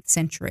 19th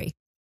century.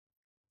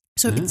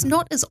 So it's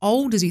not as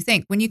old as you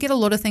think. When you get a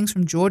lot of things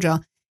from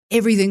Georgia,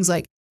 everything's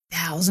like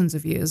thousands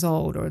of years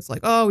old, or it's like,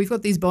 oh, we've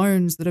got these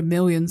bones that are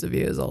millions of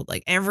years old.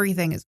 Like,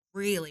 everything is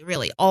really,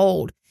 really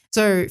old.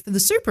 So for the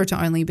Supra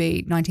to only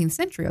be 19th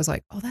century, I was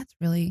like, oh, that's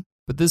really...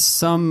 But there's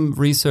some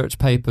research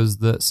papers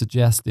that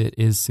suggest it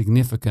is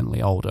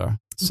significantly older.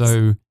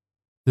 So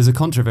there's a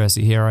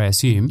controversy here, I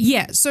assume.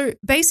 Yeah. So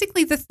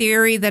basically the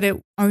theory that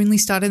it only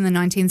started in the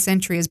 19th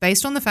century is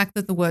based on the fact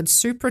that the words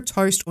Supra,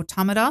 toast, or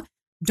tamada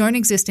don't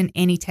exist in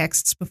any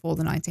texts before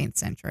the 19th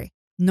century.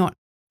 Not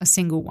a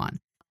single one.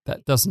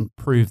 That doesn't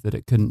prove that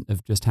it couldn't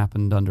have just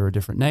happened under a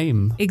different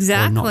name.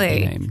 Exactly. Or not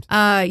been named.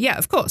 Yeah,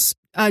 of course.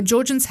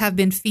 Georgians have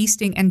been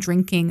feasting and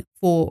drinking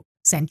for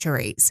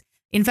centuries.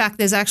 In fact,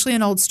 there's actually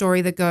an old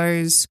story that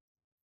goes,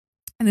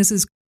 and this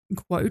is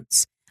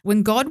quotes,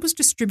 when God was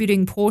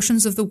distributing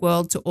portions of the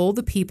world to all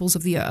the peoples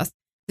of the earth,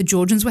 the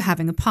Georgians were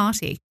having a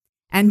party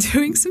and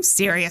doing some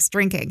serious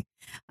drinking.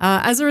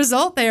 As a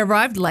result, they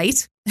arrived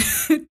late,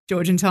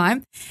 Georgian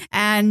time,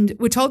 and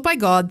were told by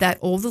God that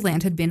all the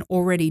land had been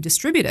already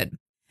distributed.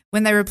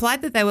 When they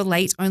replied that they were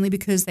late only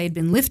because they had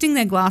been lifting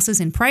their glasses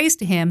in praise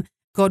to him,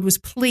 God was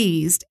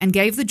pleased and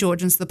gave the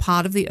Georgians the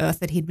part of the earth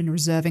that he'd been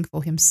reserving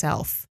for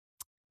himself.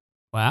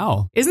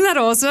 Wow. Isn't that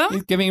awesome?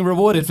 He's getting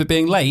rewarded for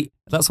being late.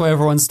 That's why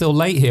everyone's still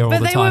late here all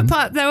the time.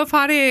 But they were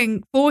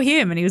partying for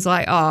him, and he was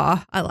like,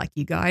 I like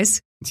you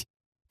guys.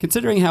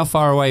 Considering how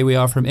far away we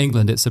are from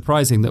England, it's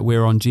surprising that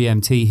we're on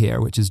GMT here,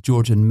 which is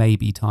Georgian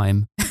maybe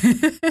time.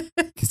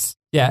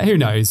 Yeah, who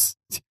knows?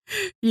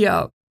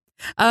 Yeah.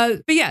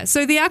 But yeah,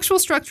 so the actual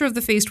structure of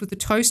the feast with the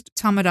toast,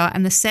 tamada,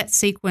 and the set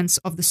sequence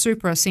of the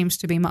Supra seems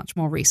to be much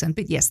more recent.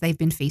 But yes, they've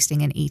been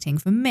feasting and eating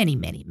for many,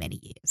 many, many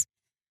years.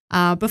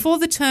 Before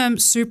the term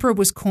Supra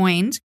was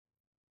coined,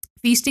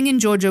 feasting in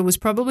Georgia was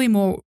probably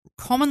more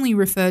commonly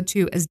referred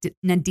to as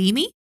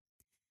nadimi,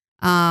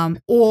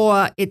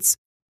 or it's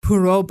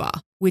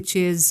puroba, which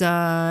is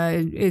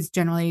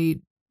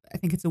generally, I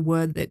think it's a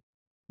word that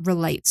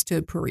relates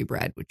to puri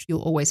bread, which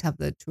you'll always have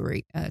the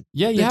turi.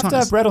 You have to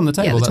have bread on the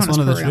table. That's one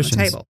of the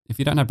traditions. If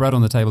you don't have bread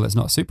on the table, it's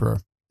not Supra.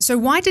 So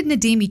why did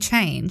nadimi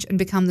change and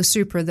become the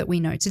Supra that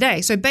we know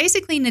today? So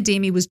basically,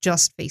 nadimi was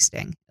just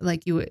feasting,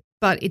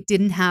 but it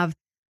didn't have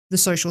the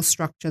social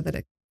structure that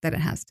it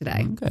has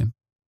today. Okay.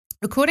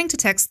 According to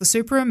texts, the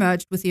Supra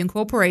emerged with the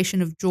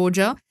incorporation of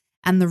Georgia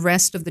and the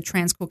rest of the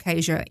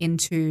Transcaucasia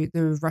into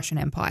the Russian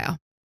Empire.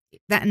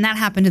 That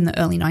happened in the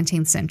early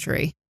 19th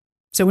century.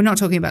 So we're not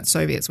talking about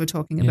Soviets. We're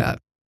talking about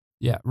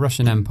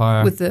Russian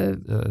Empire with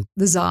the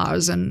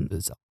Tsars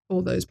and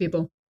all those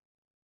people.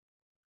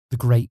 The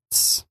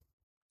greats.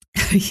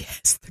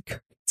 Yes, the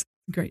greats.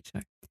 Great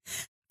show.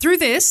 Through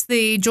this,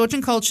 the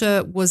Georgian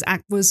culture was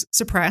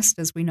suppressed,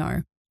 as we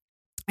know.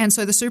 And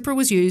so the Supra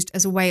was used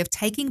as a way of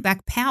taking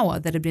back power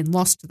that had been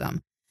lost to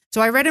them.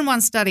 So I read in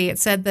one study, it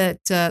said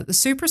that the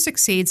Supra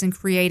succeeds in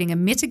creating a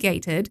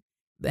mitigated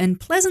and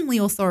pleasantly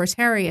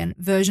authoritarian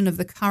version of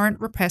the current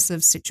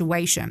repressive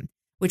situation,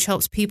 which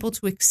helps people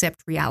to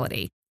accept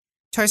reality.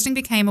 Toasting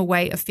became a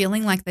way of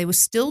feeling like they were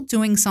still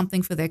doing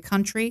something for their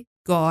country,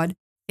 God,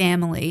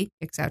 family,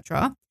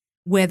 etc.,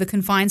 where the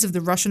confines of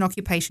the Russian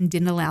occupation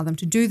didn't allow them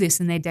to do this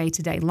in their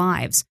day-to-day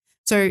lives.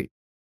 So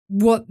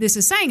what this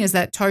is saying is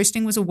that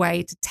toasting was a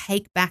way to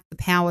take back the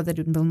power that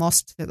had been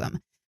lost to them.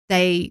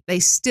 They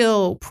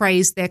still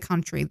praised their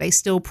country. They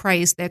still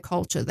praised their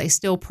culture. They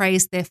still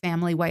praised their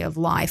family way of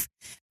life.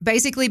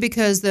 Basically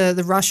because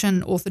the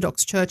Russian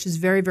Orthodox Church is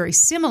very, very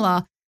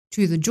similar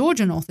to the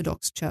Georgian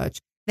Orthodox Church.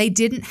 They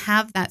didn't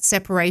have that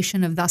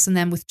separation of us and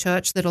them with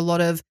church that a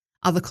lot of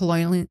other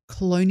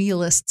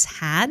colonialists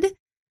had.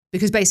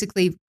 Because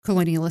basically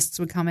colonialists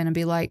would come in and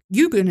be like,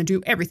 you're going to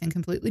do everything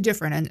completely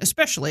different. And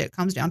especially it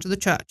comes down to the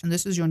church. And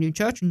this is your new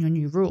church and your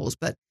new rules.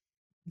 But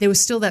there was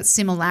still that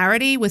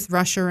similarity with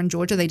Russia and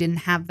Georgia. They didn't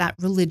have that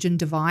religion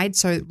divide.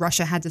 So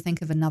Russia had to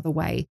think of another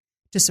way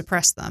to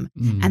suppress them.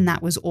 And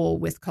that was all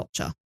with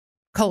culture.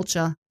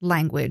 Culture,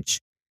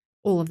 language,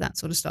 all of that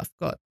sort of stuff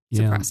got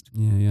suppressed.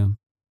 Yeah.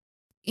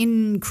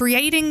 In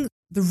creating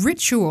the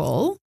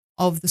ritual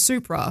of the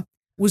Supra,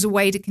 was a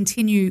way to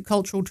continue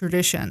cultural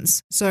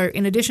traditions. So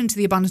in addition to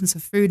the abundance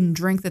of food and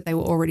drink that they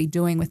were already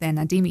doing with their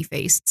Nadimi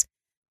feasts,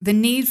 the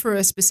need for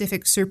a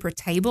specific Supra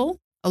table,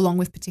 along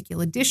with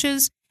particular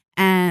dishes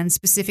and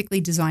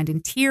specifically designed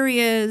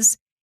interiors,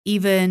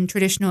 even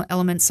traditional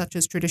elements such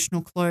as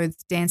traditional clothes,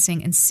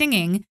 dancing and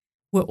singing,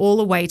 were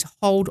all a way to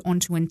hold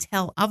onto and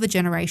tell other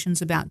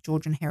generations about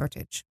Georgian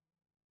heritage.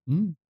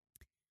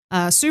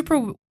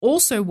 Supra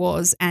also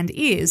was and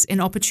is an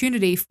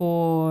opportunity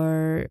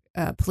for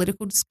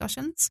political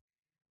discussions,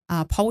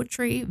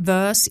 poetry,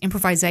 verse,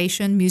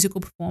 improvisation,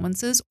 musical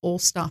performances, all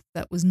stuff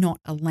that was not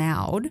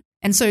allowed.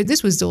 And so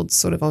this was all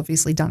sort of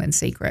obviously done in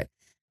secret.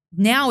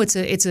 Now it's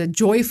a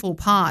joyful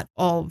part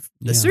of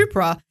the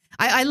Supra.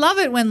 I love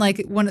it when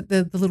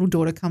the little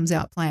daughter comes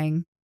out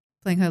playing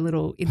her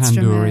little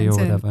instrument. Panduri or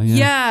whatever.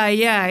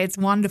 Yeah, it's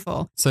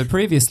wonderful. So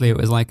previously it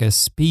was like a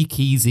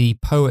speakeasy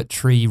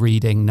poetry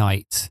reading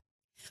night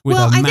with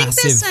a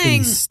massive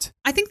feast.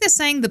 I think they're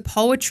saying the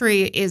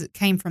poetry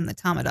came from the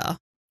Tamada.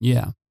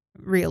 Yeah.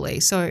 Really.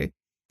 So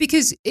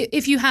because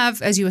if you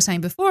have, as you were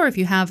saying before, if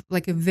you have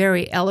like a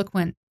very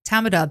eloquent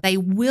Tamada, they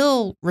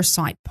will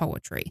recite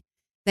poetry.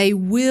 They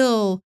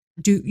will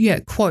do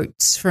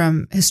quotes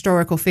from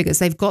historical figures.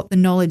 They've got the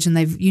knowledge and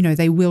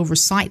they will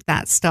recite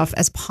that stuff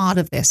as part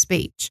of their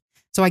speech.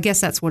 So I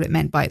guess that's what it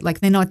meant by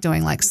they're not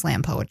doing like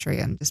slam poetry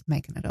and just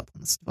making it up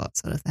on the spot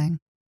sort of thing.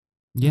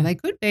 Yeah, they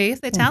could be if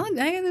they're talented.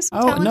 There's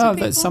some talented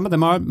people. Some of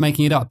them are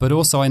making it up, but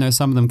also I know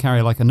some of them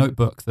carry like a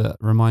notebook that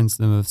reminds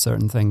them of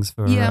certain things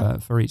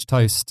for each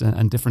toast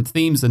and different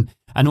themes. And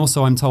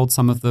also I'm told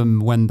some of them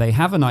when they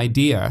have an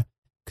idea,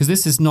 because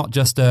this is not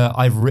just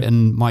I've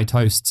written my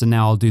toasts and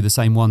now I'll do the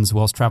same ones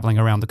whilst traveling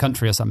around the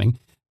country or something.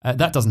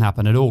 That doesn't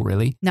happen at all,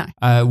 really. No.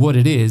 What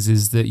it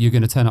is that you're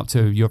going to turn up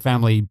to your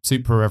family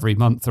Supra every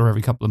month or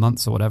every couple of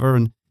months or whatever,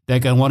 and they're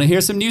going to want to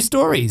hear some new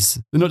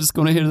stories. They're not just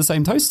going to hear the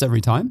same toasts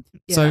every time.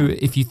 Yeah. So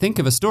if you think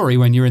of a story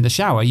when you're in the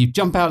shower, you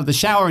jump out of the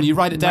shower and you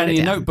write it down in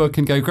your notebook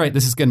and go, great,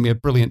 this is going to be a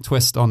brilliant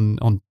twist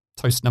on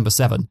toast number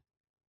 7.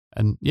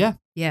 And and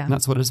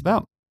that's what it's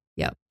about.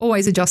 Yeah,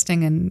 always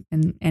adjusting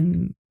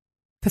and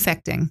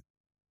perfecting.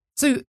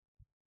 So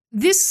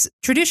this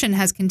tradition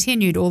has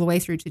continued all the way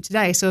through to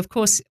today. So, of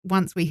course,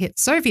 once we hit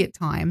Soviet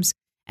times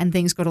and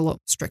things got a lot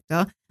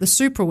stricter, the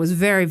Supra was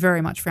very,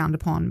 very much frowned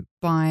upon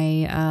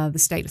by the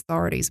state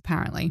authorities,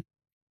 apparently.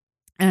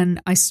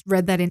 And I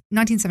read that in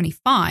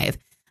 1975,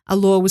 a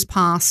law was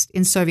passed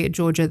in Soviet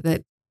Georgia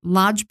that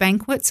large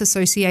banquets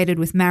associated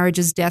with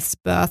marriages, deaths,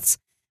 births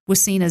were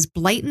seen as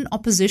blatant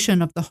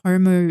opposition of the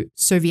Homo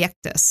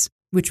Soviectus,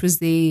 which is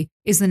the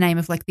name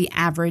of like the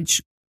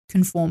average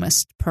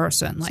conformist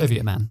person. Like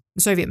Soviet man.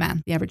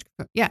 The average.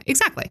 Yeah,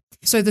 exactly.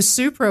 So the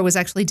Supra was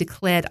actually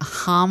declared a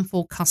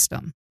harmful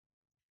custom.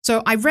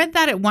 So I read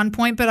that at one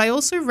point, but I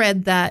also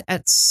read that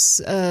at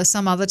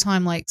some other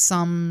time, like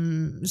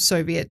some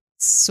Soviets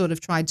sort of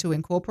tried to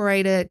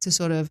incorporate it to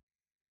sort of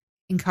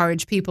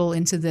encourage people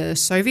into the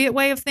Soviet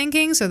way of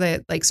thinking. So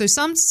that like, so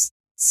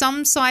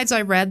some sides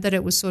I read that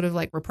it was sort of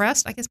like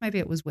repressed. I guess maybe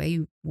it was where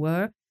you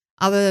were.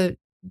 Other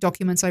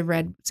documents I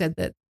read said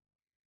that,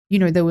 you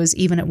know, there was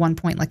even at one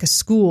point like a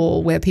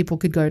school where people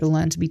could go to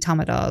learn to be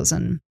tamadars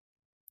and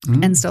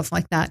stuff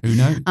like that. Who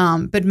knows?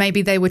 But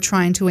maybe they were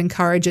trying to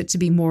encourage it to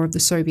be more of the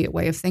Soviet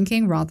way of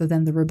thinking rather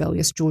than the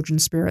rebellious Georgian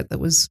spirit that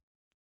was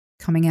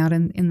coming out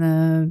in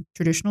the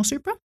traditional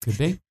Supra. Could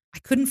be. I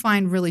couldn't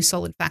find really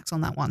solid facts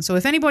on that one. So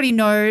if anybody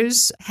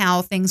knows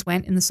how things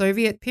went in the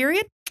Soviet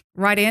period,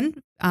 write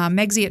in,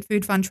 Megsy at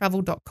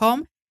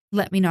foodfuntravel.com.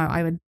 Let me know.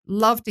 I would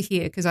love to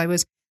hear because I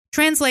was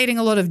translating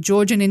a lot of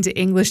Georgian into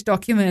English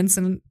documents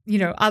and, you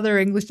know, other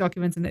English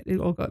documents, and it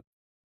all got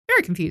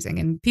very confusing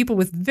and people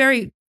with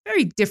very,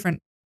 very different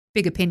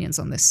big opinions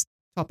on this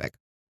topic.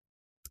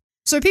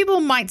 So people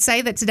might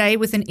say that today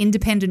with an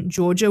independent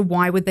Georgia,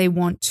 why would they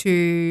want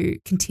to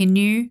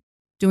continue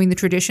doing the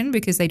tradition?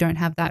 Because they don't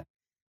have that,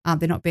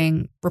 they're not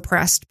being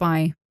repressed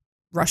by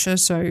Russia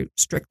so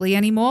strictly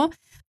anymore.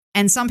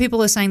 And some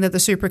people are saying that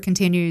the Supra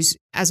continues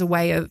as a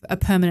way of a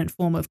permanent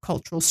form of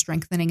cultural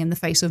strengthening in the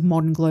face of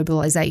modern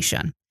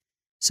globalization.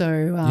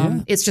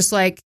 So it's just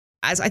like,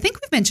 as I think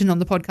we've mentioned on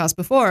the podcast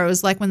before, it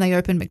was like when they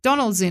opened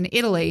McDonald's in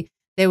Italy,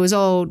 there was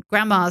old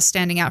grandmas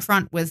standing out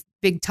front with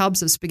big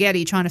tubs of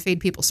spaghetti trying to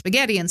feed people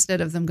spaghetti instead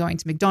of them going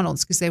to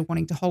McDonald's because they're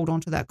wanting to hold on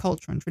to that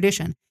culture and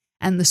tradition.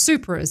 And the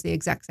Supra is the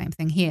exact same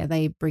thing here.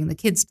 They bring the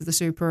kids to the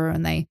Supra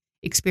and they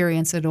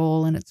experience it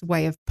all, and it's a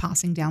way of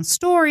passing down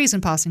stories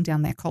and passing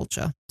down their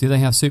culture. Do they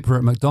have Supra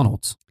at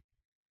McDonald's?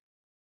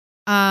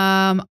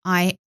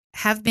 I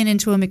have been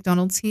into a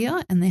McDonald's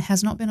here and there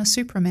has not been a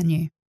Supra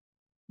menu.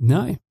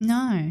 No.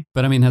 No.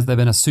 But I mean, has there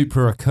been a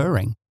Supra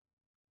occurring?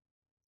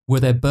 Were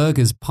there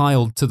burgers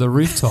piled to the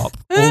rooftop,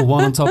 all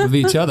one on top of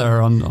each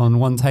other on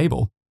one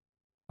table?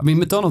 I mean,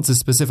 McDonald's is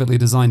specifically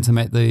designed to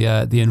make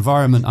the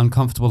environment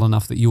uncomfortable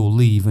enough that you will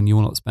leave and you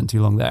will not spend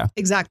too long there.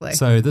 Exactly.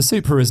 So the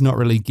Supra is not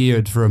really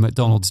geared for a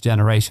McDonald's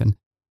generation.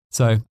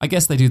 So I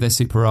guess they do their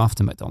Supra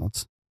after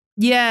McDonald's.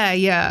 Yeah,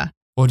 yeah.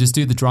 Or just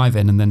do the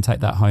drive-in and then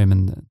take that home.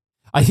 And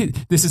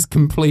this is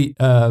complete.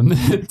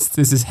 This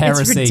is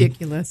heresy. It's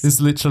ridiculous. This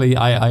is literally.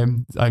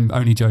 I'm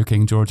only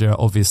joking, Georgia.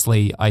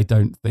 Obviously, I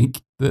don't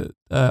think that.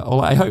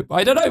 Or I hope.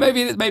 I don't know.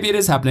 Maybe it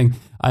is happening.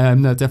 I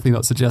am definitely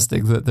not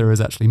suggesting that there is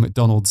actually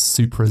McDonald's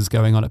Supras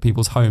going on at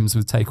people's homes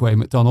with takeaway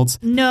McDonald's.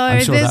 No,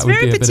 sure there's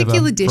very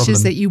particular dishes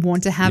problem. that you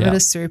want to have at a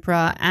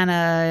Supra, and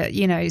a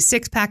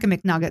 6-pack of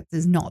McNuggets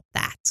is not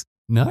that.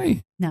 No.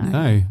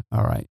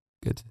 All right.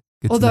 Good.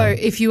 Although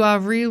if you are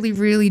really,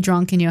 really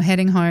drunk and you're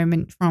heading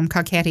home from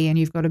Kakheti and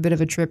you've got a bit of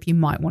a trip, you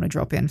might want to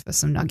drop in for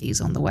some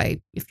nuggies on the way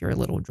if you're a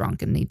little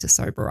drunk and need to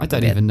sober up. I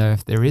don't even know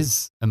if there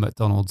is a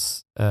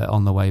McDonald's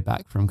on the way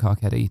back from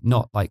Kakheti,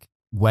 not like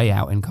way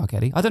out in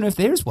Kakheti. I don't know if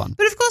there is one.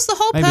 But of course, the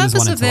whole Maybe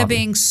purpose of there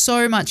being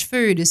so much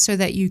food is so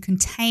that you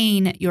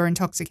contain your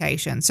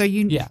intoxication. So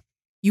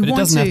But it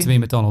doesn't have to be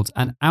McDonald's.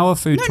 And our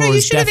food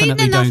tours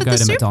definitely don't go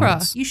to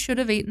McDonald's. You should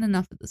have eaten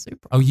enough at the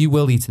Supra. Oh, you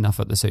will eat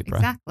enough at the Supra.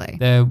 Exactly.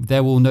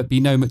 There will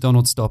be no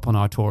McDonald's stop on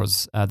our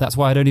tours. That's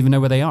why I don't even know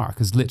where they are,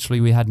 because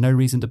literally we had no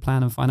reason to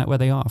plan and find out where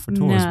they are for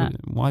tours. Nah.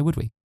 Why would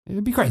we? It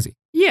would be crazy.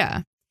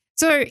 Yeah.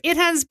 So it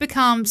has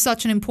become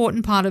such an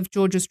important part of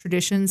Georgia's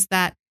traditions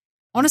that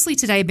honestly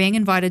today being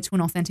invited to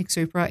an authentic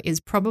Supra is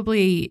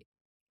probably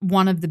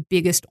one of the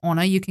biggest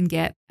honor you can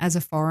get as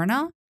a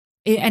foreigner.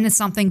 And it's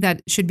something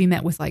that should be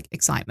met with like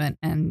excitement,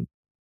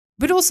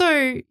 but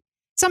also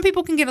some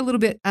people can get a little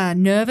bit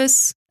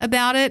nervous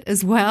about it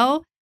as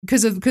well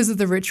because of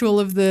the ritual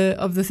of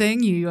the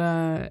thing.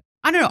 I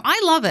don't know.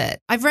 I love it.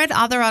 I've read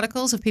other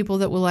articles of people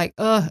that were like,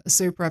 "Oh, a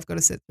Supra, I've got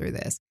to sit through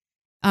this.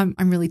 I'm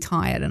really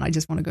tired and I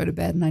just want to go to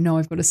bed and I know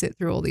I've got to sit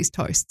through all these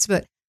toasts."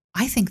 But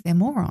I think they're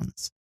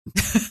morons.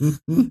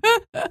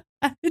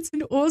 It's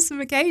an awesome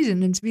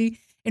occasion, and to be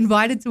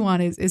invited to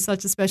one is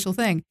such a special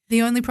thing.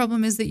 The only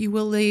problem is that you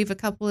will leave a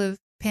couple of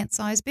pant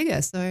size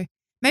bigger. So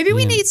maybe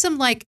we need some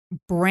like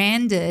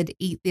branded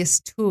Eat This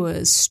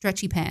Tours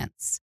stretchy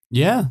pants.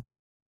 Yeah.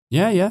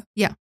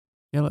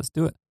 Let's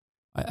do it.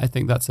 I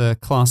think that's a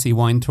classy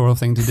wine tour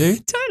thing to do.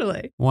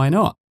 Totally. Why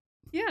not?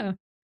 Yeah.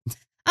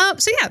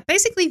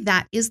 Basically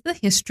that is the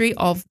history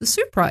of the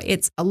Supra.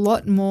 It's a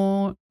lot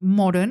more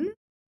modern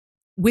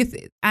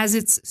as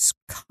its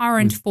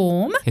current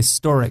form.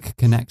 Historic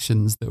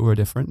connections that were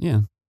different,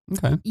 yeah.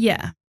 Okay.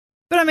 Yeah.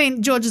 But I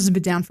mean, Georgia's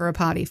been down for a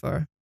party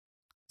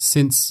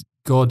since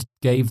God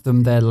gave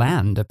them their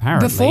land,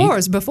 apparently.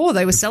 Before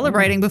they were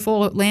celebrating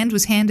before land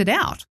was handed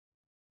out.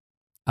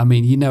 I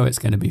mean, it's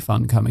going to be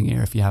fun coming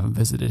here if you haven't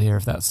visited here,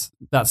 if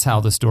that's how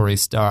the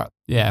stories start.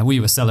 Yeah, we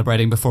were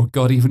celebrating before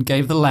God even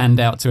gave the land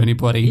out to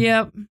anybody.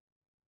 Yep.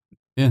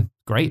 Yeah,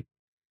 great.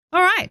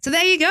 All right, so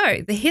there you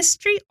go. The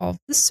history of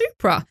the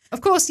Supra.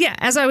 Of course, yeah,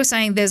 as I was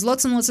saying, there's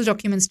lots and lots of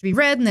documents to be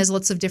read and there's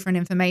lots of different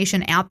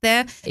information out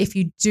there. If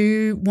you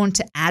do want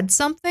to add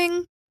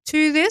something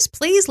to this,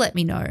 please let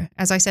me know.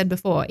 As I said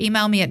before,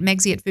 email me at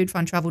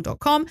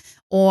megzi@foodfuntravel.com,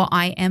 or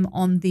I am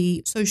on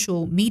the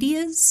social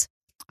medias.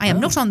 I am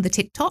not on the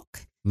TikTok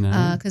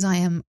because I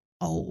am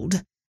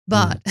old,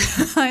 but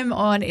I'm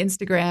on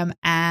Instagram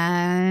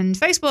and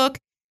Facebook,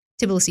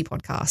 Tbilisi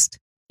Podcast.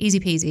 Easy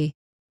peasy.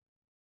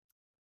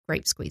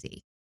 Grape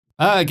squeezy.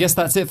 I guess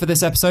that's it for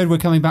this episode. We're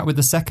coming back with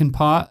the second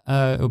part.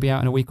 It'll be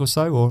out in a week or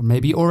so, or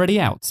maybe already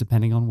out,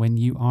 depending on when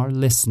you are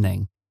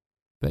listening.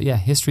 But yeah,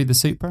 history of the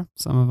Supra,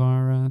 some of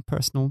our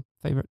personal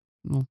favorite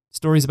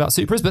stories about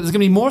Supras. But there's going to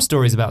be more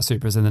stories about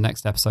Supras in the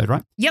next episode,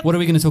 right? Yep. What are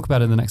we going to talk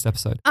about in the next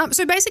episode?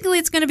 So basically,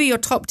 it's going to be your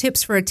top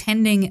tips for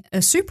attending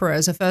a Supra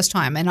as a first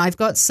time. And I've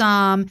got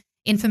some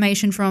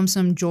information from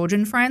some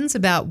Georgian friends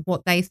about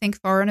what they think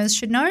foreigners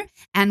should know.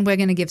 And we're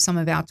going to give some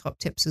of our top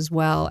tips as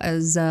well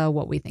as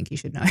what we think you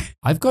should know.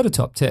 I've got a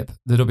top tip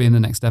that'll be in the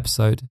next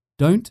episode.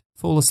 Don't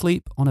fall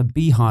asleep on a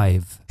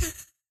beehive.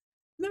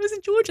 That was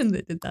a Georgian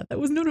that did that. That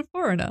was not a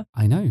foreigner.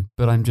 I know,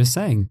 but I'm just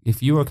saying,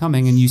 if you are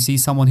coming and you see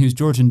someone who's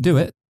Georgian do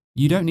it,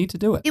 you don't need to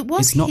do it. It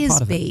was it's not his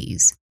part of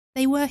bees.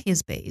 They were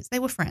his bees. They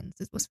were friends.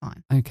 It was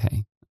fine.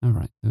 Okay. All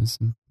right. There was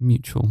some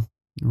mutual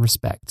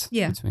respect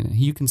between it.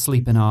 You can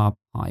sleep in our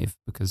hive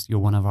because you're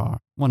one of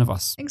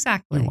us.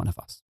 Exactly. You're one of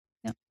us.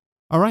 Yep.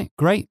 All right.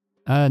 Great.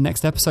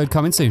 Next episode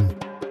coming soon.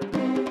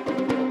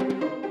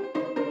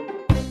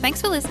 Thanks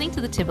for listening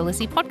to the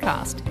Tbilisi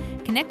Podcast.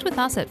 Connect with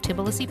us at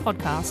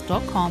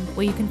tbilisipodcast.com,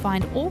 where you can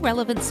find all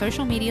relevant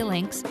social media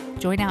links,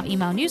 join our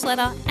email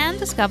newsletter, and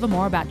discover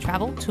more about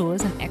travel,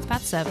 tours, and expat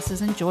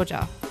services in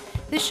Georgia.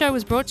 This show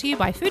was brought to you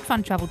by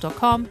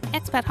foodfuntravel.com,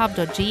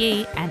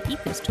 expathub.ge, and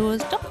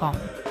ethistours.com.